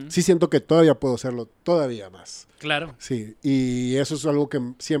identidad, sí siento que todavía puedo serlo todavía más. Claro. Sí, y eso es algo que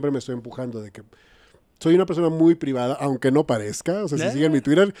siempre me estoy empujando, de que soy una persona muy privada, aunque no parezca. O sea, si siguen mi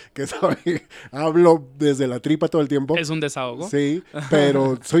Twitter, que hablo desde la tripa todo el tiempo. Es un desahogo. Sí,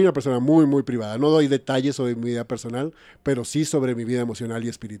 pero soy una persona muy, muy privada. No doy detalles sobre mi vida personal, pero sí sobre mi vida emocional y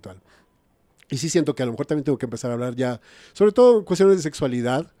espiritual. Y sí siento que a lo mejor también tengo que empezar a hablar ya, sobre todo en cuestiones de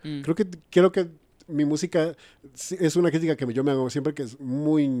sexualidad. Creo que mi música es una crítica que yo me hago siempre, que es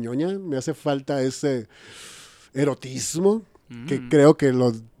muy ñoña. Me hace falta ese erotismo, que creo que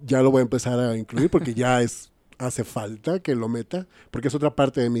ya lo voy a empezar a incluir, porque hace falta que lo meta, porque es otra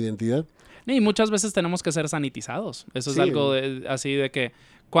parte de mi identidad. Y muchas veces tenemos que ser sanitizados. Eso es algo así de que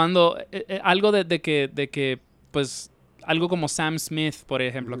cuando algo de que pues algo como Sam Smith, por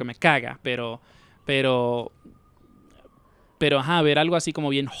ejemplo, que me caga, pero ajá, ver algo así como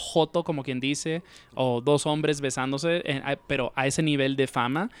bien joto, como quien dice, o dos hombres besándose, pero a ese nivel de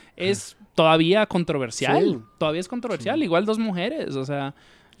fama, es todavía controversial. Sí. Todavía es controversial. Igual dos mujeres, o sea,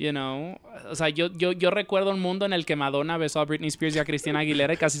 you know. O sea, yo recuerdo un mundo en el que Madonna besó a Britney Spears y a Christina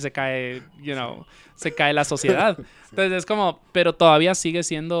Aguilera y casi se cae, se cae la sociedad. Entonces es como, pero todavía sigue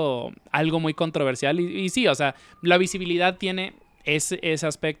siendo algo muy controversial. Y sí, o sea, la visibilidad tiene ese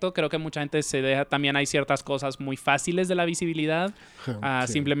aspecto. Creo que mucha gente se deja, también hay ciertas cosas muy fáciles de la visibilidad. Sí.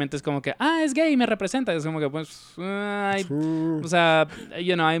 Simplemente es como que, es gay, me representa. Es como que, pues, o sea,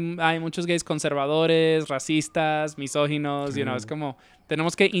 hay muchos gays conservadores, racistas, misóginos, es como,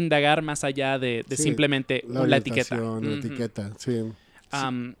 tenemos que indagar más allá de simplemente la etiqueta. La etiqueta, sí.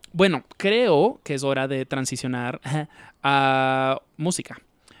 Bueno, creo que es hora de transicionar a música.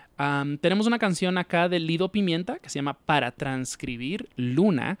 Tenemos una canción acá de Lido Pimienta que se llama Para Transcribir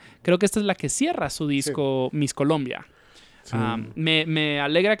Luna. Creo que esta es la que cierra su disco Miss Colombia. Sí. Me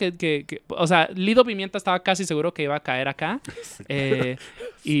alegra que, o sea, Lido Pimienta estaba casi seguro que iba a caer acá.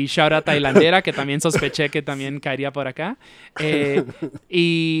 Y shout out Tailandera, que también sospeché que también caería por acá.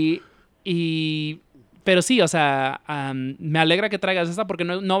 Pero sí, o sea, me alegra que traigas esta porque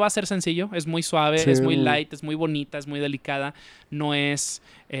no va a ser sencillo. Es muy suave, es muy light, es muy bonita, es muy delicada. No es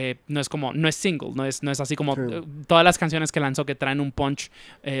single, no es así como todas las canciones que lanzó que traen un punch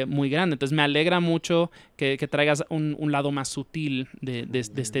muy grande. Entonces me alegra mucho que traigas un lado más sutil de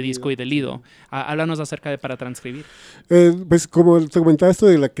este disco y de Lido. Háblanos acerca de Para Transcribir. Pues como te comentaba esto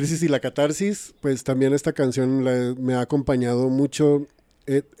de la crisis y la catarsis, pues también esta canción me ha acompañado mucho.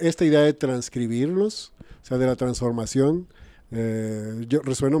 Esta idea de transcribirlos, o sea, de la transformación. Yo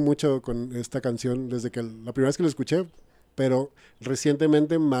resueno mucho con esta canción desde que la primera vez que la escuché, pero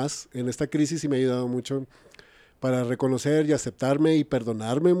recientemente más en esta crisis, y me ha ayudado mucho para reconocer y aceptarme y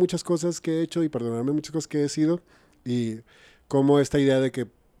perdonarme muchas cosas que he hecho y perdonarme muchas cosas que he sido, y como esta idea de que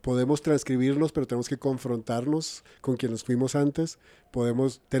podemos transcribirnos, pero tenemos que confrontarnos con quienes fuimos antes.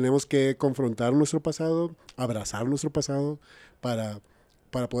 Tenemos que confrontar nuestro pasado, abrazar nuestro pasado para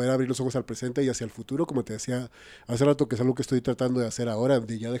poder abrir los ojos al presente y hacia el futuro, como te decía hace rato, que es algo que estoy tratando de hacer ahora,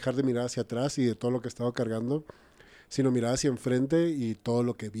 de ya dejar de mirar hacia atrás y de todo lo que he estado cargando, sino mirar hacia enfrente y todo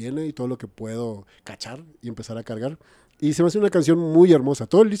lo que viene y todo lo que puedo cachar y empezar a cargar. Y se me hace una canción muy hermosa.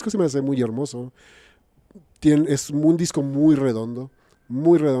 Todo el disco se me hace muy hermoso. Es un disco muy redondo,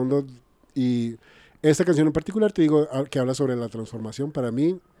 y esta canción en particular, te digo, que habla sobre la transformación, para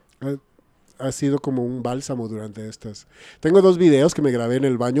mí ha sido como un bálsamo durante estas. Tengo 2 videos que me grabé en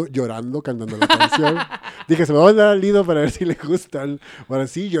el baño llorando, cantando la canción. Dije, se me va a mandar al Lido para ver si le gustan. Ahora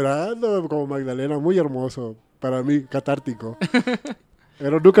sí, llorando como Magdalena, muy hermoso. Para mí, catártico.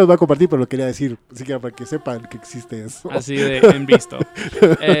 Pero nunca los voy a compartir, pero lo quería decir. Así que para que sepan que existe eso. Así de en visto.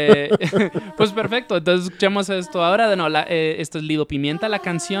 Pues perfecto. Entonces escuchamos esto ahora. Esto es Lido Pimienta. La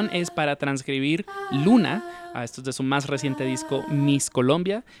canción es Para Transcribir Luna. Esto es de su más reciente disco Miss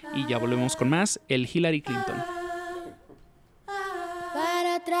Colombia. Y ya volvemos con más. El Hillary Clinton.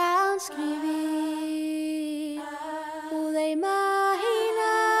 Para transcribir pude imaginar,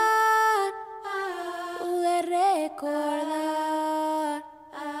 pude recordar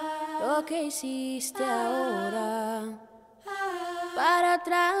lo que hiciste ahora. Para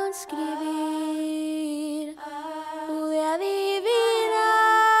transcribir pude adivinar,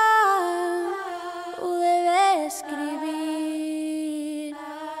 pude describir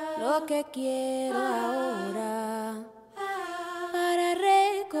lo que quiero ahora. Para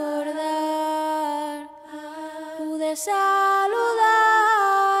recordar pude saludarte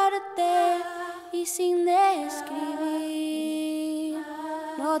y sin describir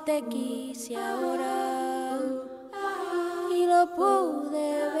no te quise ahora y lo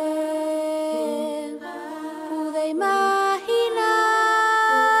pude ver imaginar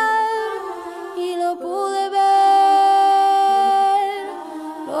y lo pude ver,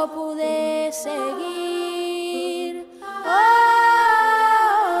 lo pude seguir.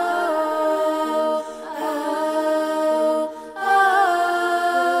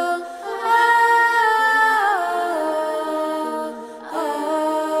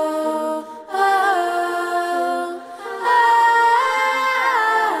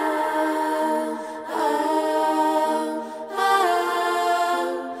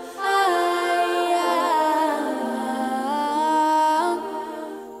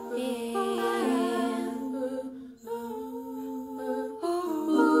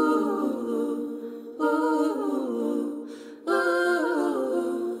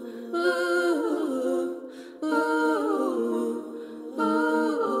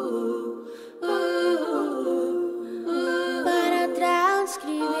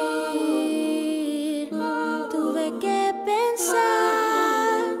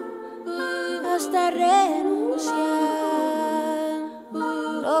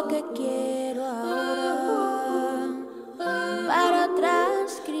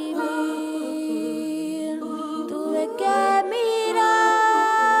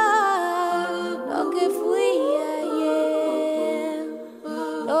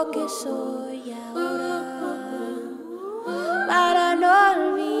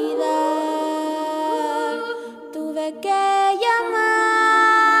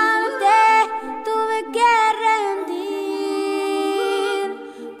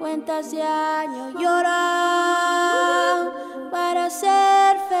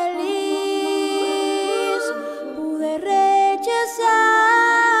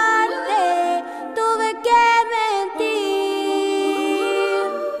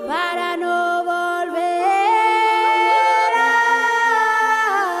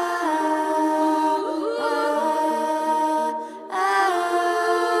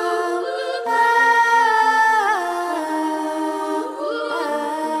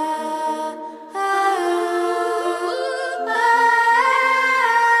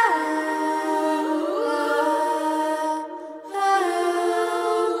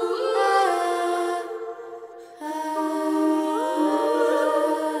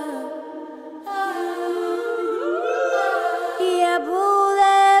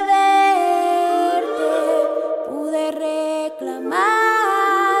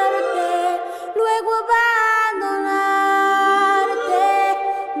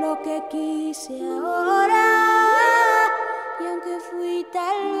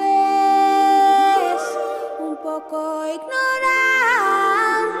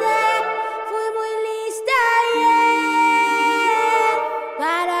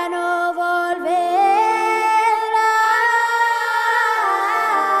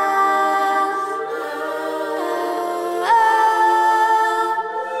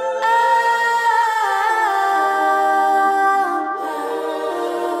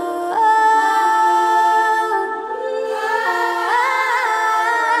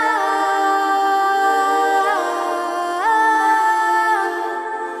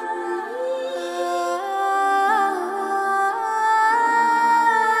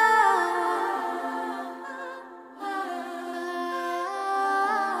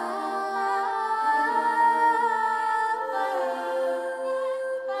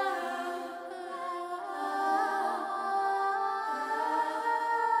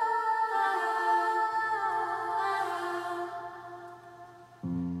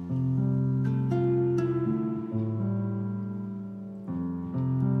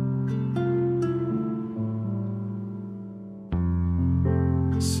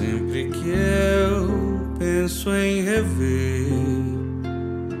 Em rever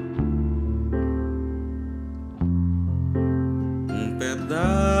um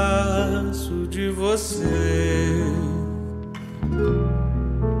pedaço de você,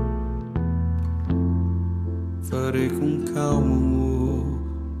 farei com calma, amor,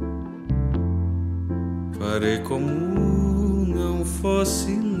 farei como não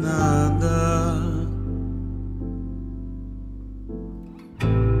fosse nada.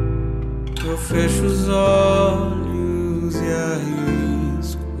 Eu fecho os olhos e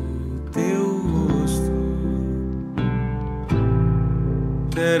arrisco teu rosto.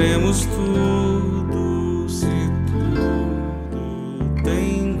 Teremos tudo se tudo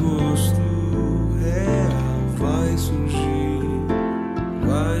tem gosto. Vai surgir,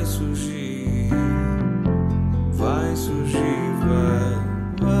 vai surgir, vai surgir,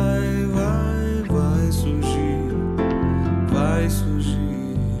 vai surgir, vai surgir.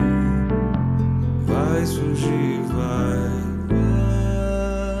 Vai surgir, vai.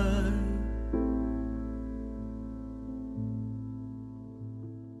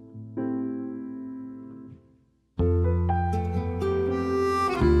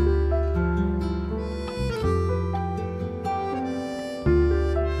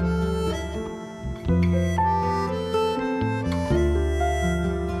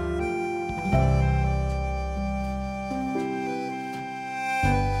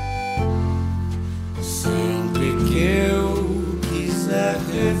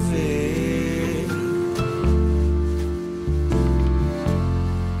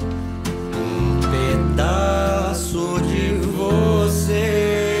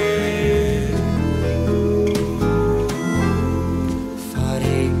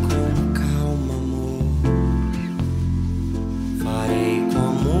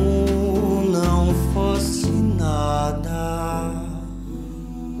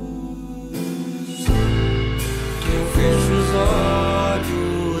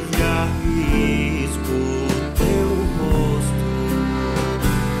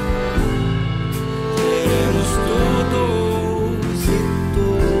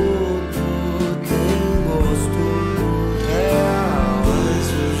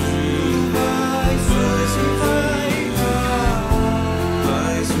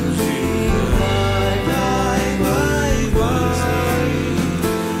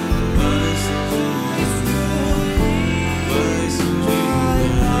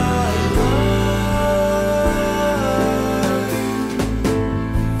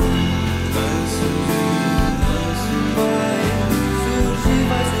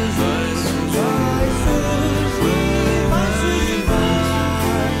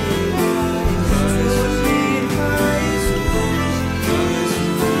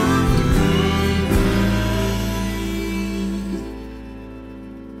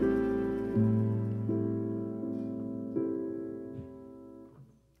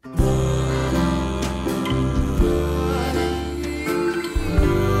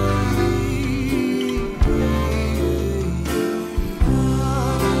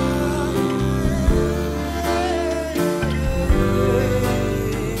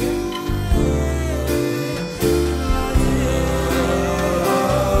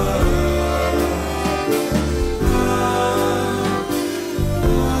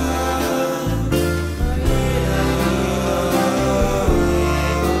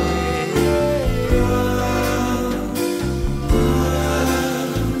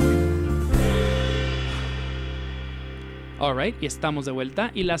 Alright, y estamos de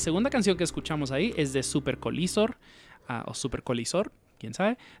vuelta. Y la segunda canción que escuchamos ahí es de Super Colisor, o Super Colisor, quién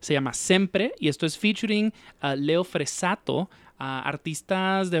sabe. Se llama Sempre, y esto es featuring Leo Fresato,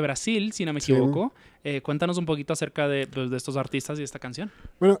 artistas de Brasil, si no me equivoco. Cuéntanos un poquito acerca de estos artistas y esta canción.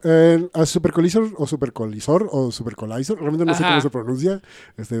 Bueno, a Super Colisor, realmente no sé cómo se pronuncia.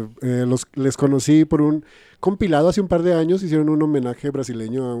 Les conocí por un compilado hace un par de años, hicieron un homenaje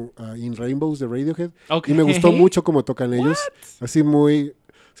brasileño a In Rainbows de Radiohead. Okay. Y me gustó mucho cómo tocan ellos. Así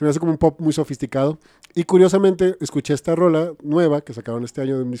se me hace como un pop muy sofisticado. Y curiosamente escuché esta rola nueva que sacaron este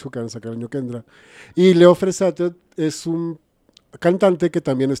año de un disco que van a sacar el año que entra. Y Leo Fresato es un cantante que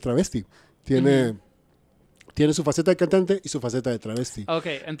también es travesti. Tiene su faceta de cantante y su faceta de travesti. Ok,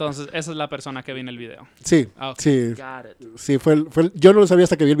 entonces esa es la persona que vi en el video. Sí, Okay. sí. Got it. Sí, yo no lo sabía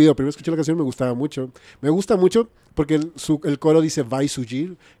hasta que vi el video. Primero escuché la canción y me gustaba mucho. Me gusta mucho porque el coro dice vai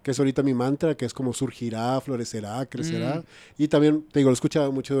surgir, que es ahorita mi mantra, que es como surgirá, florecerá, crecerá. Y también, te digo, lo he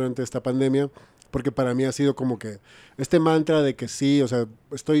escuchado mucho durante esta pandemia, porque para mí ha sido como que este mantra de que sí, o sea,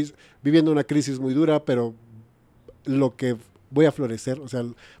 estoy viviendo una crisis muy dura, pero lo que voy a florecer, o sea,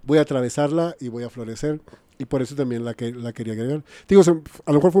 voy a atravesarla y voy a florecer. Y por eso también la quería agregar. Te digo,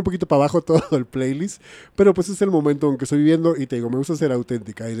 a lo mejor fue un poquito para abajo todo el playlist, pero pues es el momento en que estoy viviendo y te digo, me gusta ser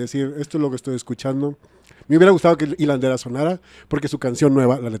auténtica y decir, esto es lo que estoy escuchando. Me hubiera gustado que Hilandera sonara, porque su canción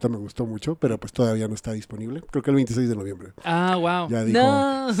nueva, la neta me gustó mucho, pero pues todavía no está disponible. Creo que el 26 de noviembre. Ah, wow. Ya dijo,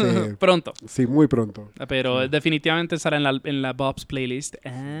 No. sí. Pronto. Sí, muy pronto. Pero definitivamente estará en la Bob's playlist.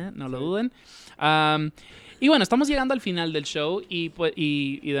 No lo duden. Y bueno, estamos llegando al final del show y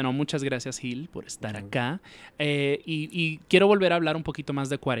de nuevo, muchas gracias, Gil, por estar acá. Y quiero volver a hablar un poquito más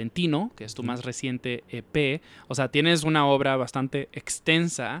de Cuarentino, que es tu más reciente EP. O sea, tienes una obra bastante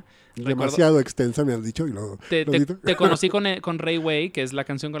extensa. Demasiado extensa, me has dicho. Y luego, te conocí con Ray Way, que es la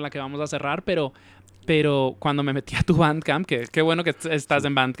canción con la que vamos a cerrar, pero cuando me metí a tu Bandcamp, que qué bueno que estás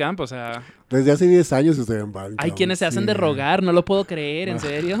en Bandcamp, o sea... Desde hace 10 años estoy en Bandcamp. Hay quienes se hacen de rogar, no lo puedo creer, ¿en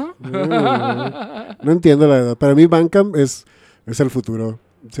serio? No entiendo la verdad. Para mí Bandcamp es el futuro,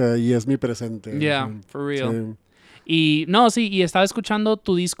 o sea, y es mi presente. Yeah, for real. Sí. Y estaba escuchando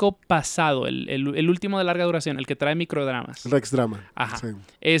tu disco pasado, el último de larga duración, el que trae microdramas. Rex Drama. Ajá. Sí.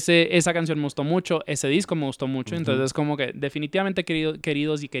 Esa canción me gustó mucho, ese disco me gustó mucho, entonces como que definitivamente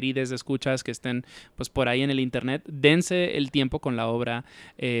queridos y queridas escuchas que estén pues por ahí en el internet, dense el tiempo con la obra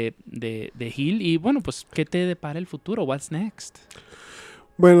de Gil y bueno, pues ¿qué te depara el futuro? What's next?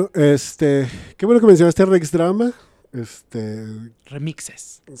 Bueno, qué bueno que mencionaste Rex Drama.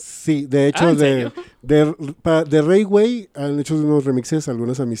 Remixes. Sí, de hecho, ¿en serio? de Ray Way han hecho unos remixes,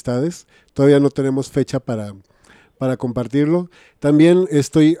 algunas amistades. Todavía no tenemos fecha para compartirlo. También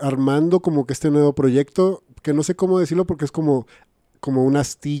estoy armando como que este nuevo proyecto, que no sé cómo decirlo porque es como una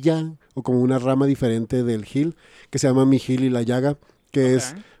astilla o como una rama diferente del Gil, que se llama Mi Gil y la Llaga, que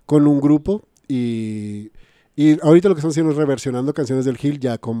es con un grupo y ahorita lo que están haciendo es reversionando canciones del Gil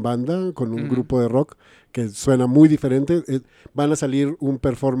ya con banda, con un grupo de rock que suena muy diferente. Van a salir un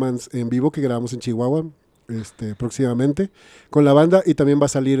performance en vivo que grabamos en Chihuahua próximamente con la banda y también va a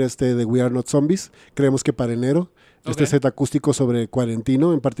salir de We Are Not Zombies, creemos que para enero. Este set acústico sobre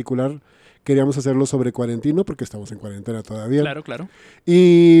Cuarentino, en particular queríamos hacerlo sobre Cuarentino porque estamos en cuarentena todavía. Claro.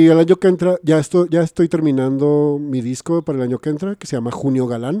 Y el año que entra, ya estoy terminando mi disco para el año que entra, que se llama Junio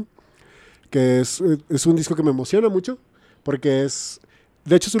Galán, que es un disco que me emociona mucho, porque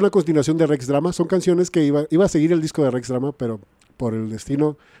de hecho es una continuación de Rex Drama. Son canciones que iba a seguir el disco de Rex Drama, pero por el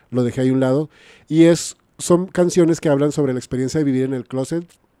destino lo dejé ahí a un lado. Y son canciones que hablan sobre la experiencia de vivir en el closet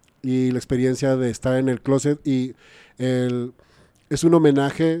y la experiencia de estar en el closet. Y es un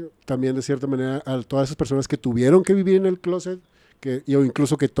homenaje también, de cierta manera, a todas esas personas que tuvieron que vivir en el closet, o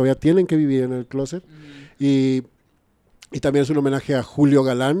incluso que todavía tienen que vivir en el closet. Y también es un homenaje a Julio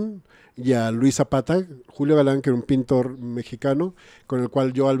Galán y a Luis Zapata. Julio Galán, que era un pintor mexicano, con el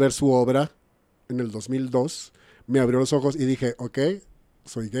cual yo al ver su obra en el 2002, me abrió los ojos y dije, ok,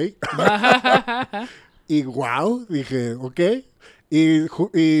 soy gay. Y wow, dije, ok.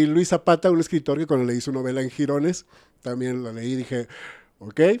 Y Luis Zapata, un escritor que cuando leí su novela En Jirones, también la leí y dije,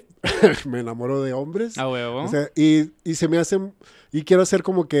 ok, me enamoro de hombres. A huevo. O sea, y se me hace, y quiero hacer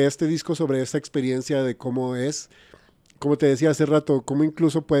como que este disco sobre esa experiencia de cómo es, como te decía hace rato, cómo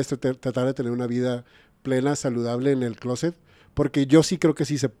incluso puedes tratar de tener una vida plena, saludable en el closet, porque yo sí creo que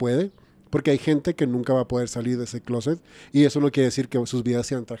sí se puede, porque hay gente que nunca va a poder salir de ese closet y eso no quiere decir que sus vidas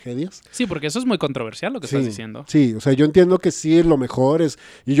sean tragedias. Sí, porque eso es muy controversial lo que estás diciendo. Sí, o sea, yo entiendo que sí, lo mejor es,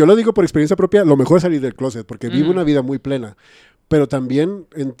 y yo lo digo por experiencia propia, lo mejor es salir del closet, porque vivo una vida muy plena, pero también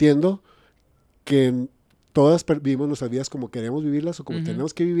entiendo que todas vivimos nuestras vidas como queremos vivirlas o como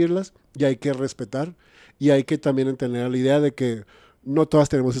tenemos que vivirlas y hay que respetar. y hay que también entender la idea de que no todas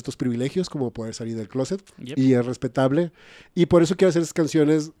tenemos estos privilegios como poder salir del closet, Yep. y es respetable, y por eso quiero hacer esas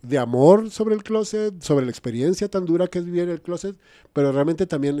canciones de amor sobre el closet, sobre la experiencia tan dura que es vivir en el closet, pero realmente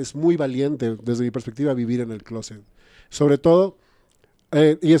también es muy valiente desde mi perspectiva vivir en el closet, sobre todo,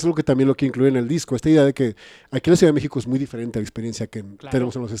 y eso es lo que también lo que incluye en el disco, esta idea de que aquí en la Ciudad de México es muy diferente a la experiencia que Claro.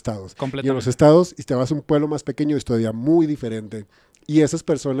 tenemos en los estados, y en Completamente. los estados, y te vas a un pueblo más pequeño, es todavía muy diferente, y esas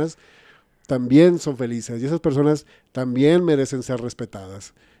personas también son felices y esas personas también merecen ser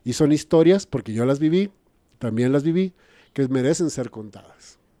respetadas. Y son historias, porque yo las viví, también las viví, que merecen ser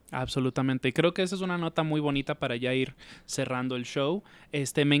contadas. Absolutamente. Y creo que esa es una nota muy bonita para ya ir cerrando el show.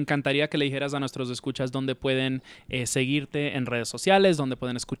 Me encantaría que le dijeras a nuestros escuchas dónde pueden seguirte en redes sociales, dónde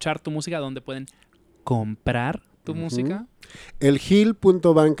pueden escuchar tu música, dónde pueden comprar tu música.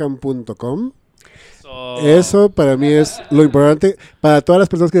 elgil.bandcamp.com. So, Eso para mí es lo importante. Para todas las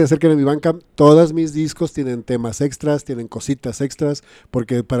personas que se acerquen a mi Bandcamp, todos mis discos tienen temas extras, tienen cositas extras,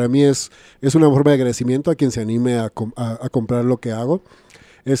 porque para mí es una forma de agradecimiento a quien se anime a comprar lo que hago.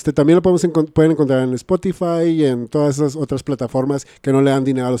 También lo pueden encontrar en Spotify y en todas esas otras plataformas que no le dan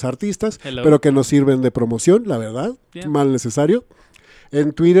dinero a los artistas, Hello. pero que nos sirven de promoción, la verdad, Yeah. mal necesario.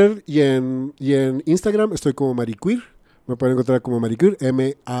 En Twitter y en Instagram estoy como Maricuir. Me pueden encontrar como Maricuir,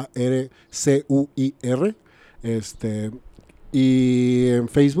 Marcuir. Y en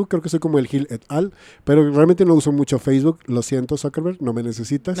Facebook creo que soy como el Gil et al. Pero realmente no uso mucho Facebook. Lo siento, Zuckerberg, no me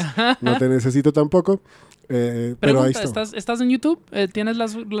necesitas. No te necesito tampoco. Pero ahí Pregunta, está. ¿estás en YouTube? ¿Tienes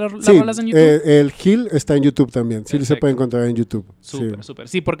las Sí, rolas en YouTube? el Gil está en YouTube también. Sí, se Perfecto. puede encontrar en YouTube. Súper, Sí. súper.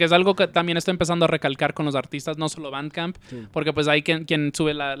 Sí, porque es algo que también estoy empezando a recalcar con los artistas, no solo Bandcamp, Sí. porque pues hay quien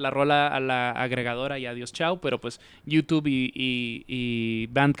sube la rola a la agregadora y adiós, chao, pero pues YouTube y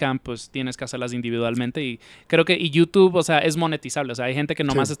Bandcamp pues tienes que hacerlas individualmente y creo que y YouTube, o sea, es monetizable, o sea, hay gente que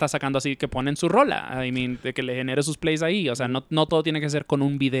nomás Sí. está sacando así que ponen su rola, I mean, de que le genere sus plays ahí, o sea, no todo tiene que ser con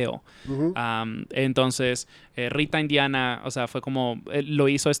un video. Ujú. Entonces, Rita Indiana, o sea, fue como, lo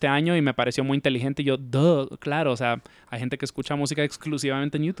hizo este año y me pareció muy inteligente y yo, duh, claro, o sea, hay gente que escucha música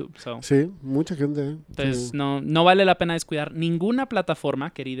exclusivamente en YouTube, so. Sí, mucha gente. Entonces, Sí. no vale la pena descuidar ninguna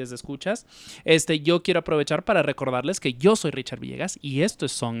plataforma, queridos escuchas. Yo quiero aprovechar para recordarles que yo soy Richard Villegas y esto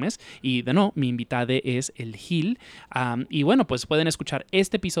es Songmes. Y de nuevo, mi invitada es el Gil. Y bueno, pues pueden escuchar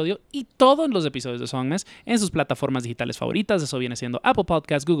este episodio y todos los episodios de Songmes en sus plataformas digitales favoritas. Eso viene siendo Apple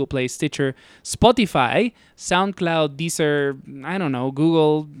Podcasts, Google Play, Stitcher, Spotify, SoundCloud, Deezer, I don't know,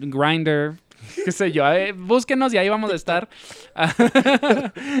 Google, Grindr. Qué sé yo, búsquenos y ahí vamos a estar.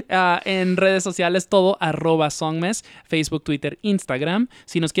 En redes sociales todo @songmes, Facebook, Twitter, Instagram.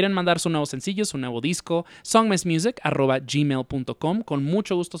 Si nos quieren mandar su nuevo sencillo, su nuevo disco, songmesmusic@gmail.com. Con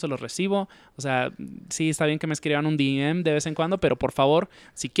mucho gusto se los recibo. O sea, sí, está bien que me escriban un DM de vez en cuando, pero por favor,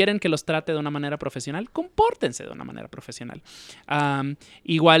 si quieren que los trate de una manera profesional, compórtense de una manera profesional.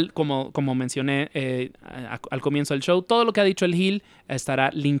 Igual, como mencioné al comienzo del show, todo lo que ha dicho el Gil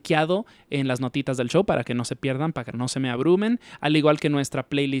estará linkeado en las notitas del show para que no se pierdan, para que no se me abrumen, al igual que nuestra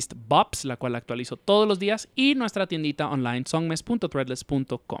playlist Bops, la cual actualizo todos los días, y nuestra tiendita online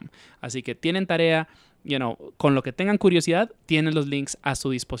songmes.threadless.com. Así que tienen tarea, con lo que tengan curiosidad, tienen los links a su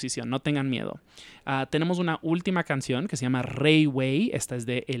disposición, no tengan miedo. Tenemos una última canción que se llama Ray Way, esta es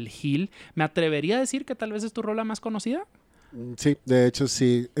de El Gil. Me atrevería a decir que tal vez es tu rola más conocida. Sí, de hecho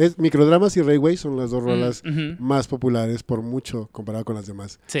sí. Microdramas y Rayway son las dos rolas Ujú. más populares por mucho comparado con las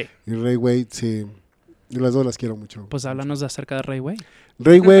demás. Sí, Y Rayway, sí. Y las dos las quiero mucho. pues háblanos acerca de Ray Way.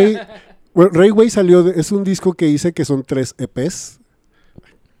 Rayway, bueno, Rayway salió, es un disco que hice que son 3 EPs.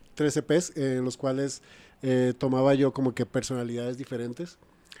 3 EPs en los cuales tomaba yo como que personalidades diferentes.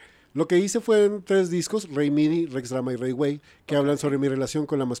 Lo que hice fue en 3 discos, Ray Midi, Rex Drama y Rayway, que hablan sobre mi relación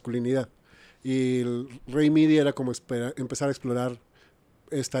con la masculinidad. Y el Ray Midi era como empezar a explorar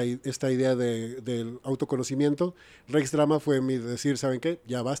esta idea del autoconocimiento. Rex Drama fue mi decir, ¿saben qué?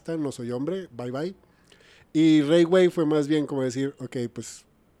 Ya basta, no soy hombre, bye bye. Y Rayway fue más bien como decir, ok, pues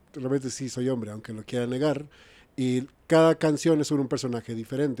realmente sí soy hombre, aunque lo quiera negar. Y cada canción es sobre un personaje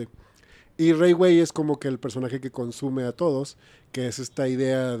diferente. Y Rayway es como que el personaje que consume a todos, que es esta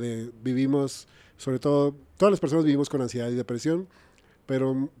idea de vivimos, sobre todo, todas las personas vivimos con ansiedad y depresión,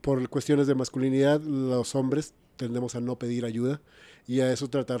 pero por cuestiones de masculinidad, los hombres tendemos a no pedir ayuda. Y a eso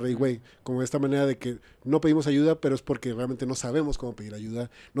trata Rayway, como esta manera de que no pedimos ayuda, pero es porque realmente no sabemos cómo pedir ayuda,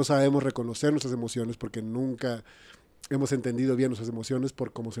 no sabemos reconocer nuestras emociones porque nunca hemos entendido bien nuestras emociones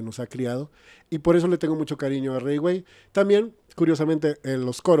por cómo se nos ha criado. Y por eso le tengo mucho cariño a Rayway. También Curiosamente,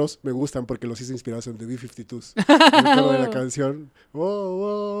 los coros me gustan porque los hice inspirados en The B-52s. El coro de la canción,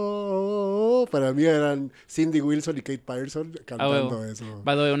 para mí eran Cindy Wilson y Kate Pearson cantando eso.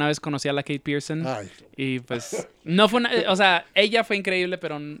 By the way, una vez conocí a la Kate Pearson. Ay. Y pues, no fue o sea, ella fue increíble,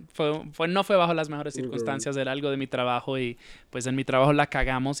 pero no fue bajo las mejores circunstancias. Era algo de mi trabajo y pues en mi trabajo la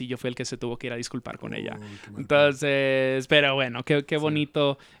cagamos y yo fui el que se tuvo que ir a disculpar con ella. Entonces, pero bueno, qué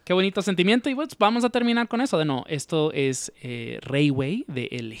bonito sentimiento. Y pues vamos a terminar con eso. De nuevo, esto es Rayway de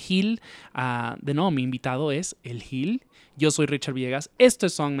El Gil. De nuevo, mi invitado es El Gil. Yo soy Richard Villegas. Esto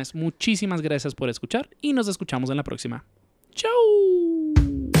es Songmas. Muchísimas gracias por escuchar y nos escuchamos en la próxima. ¡Chau!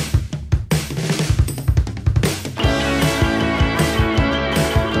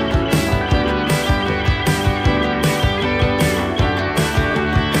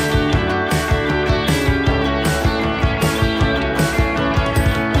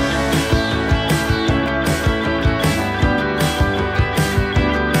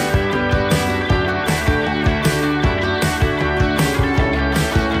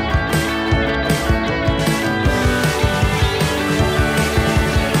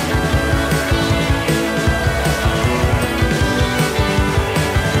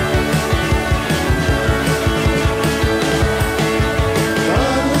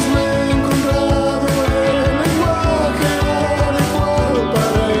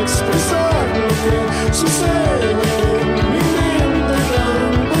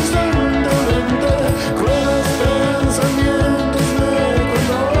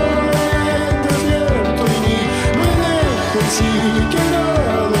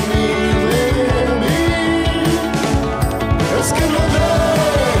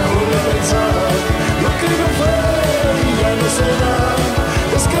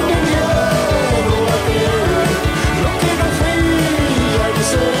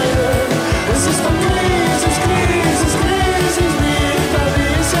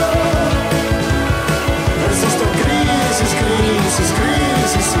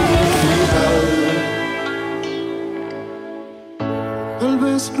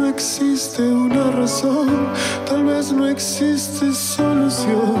 Tal vez no existe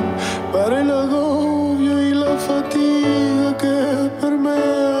solución para el agobio y la fatiga que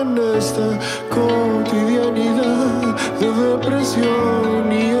permea en esta cotidianidad de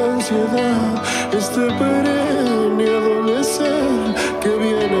depresión y ansiedad. Este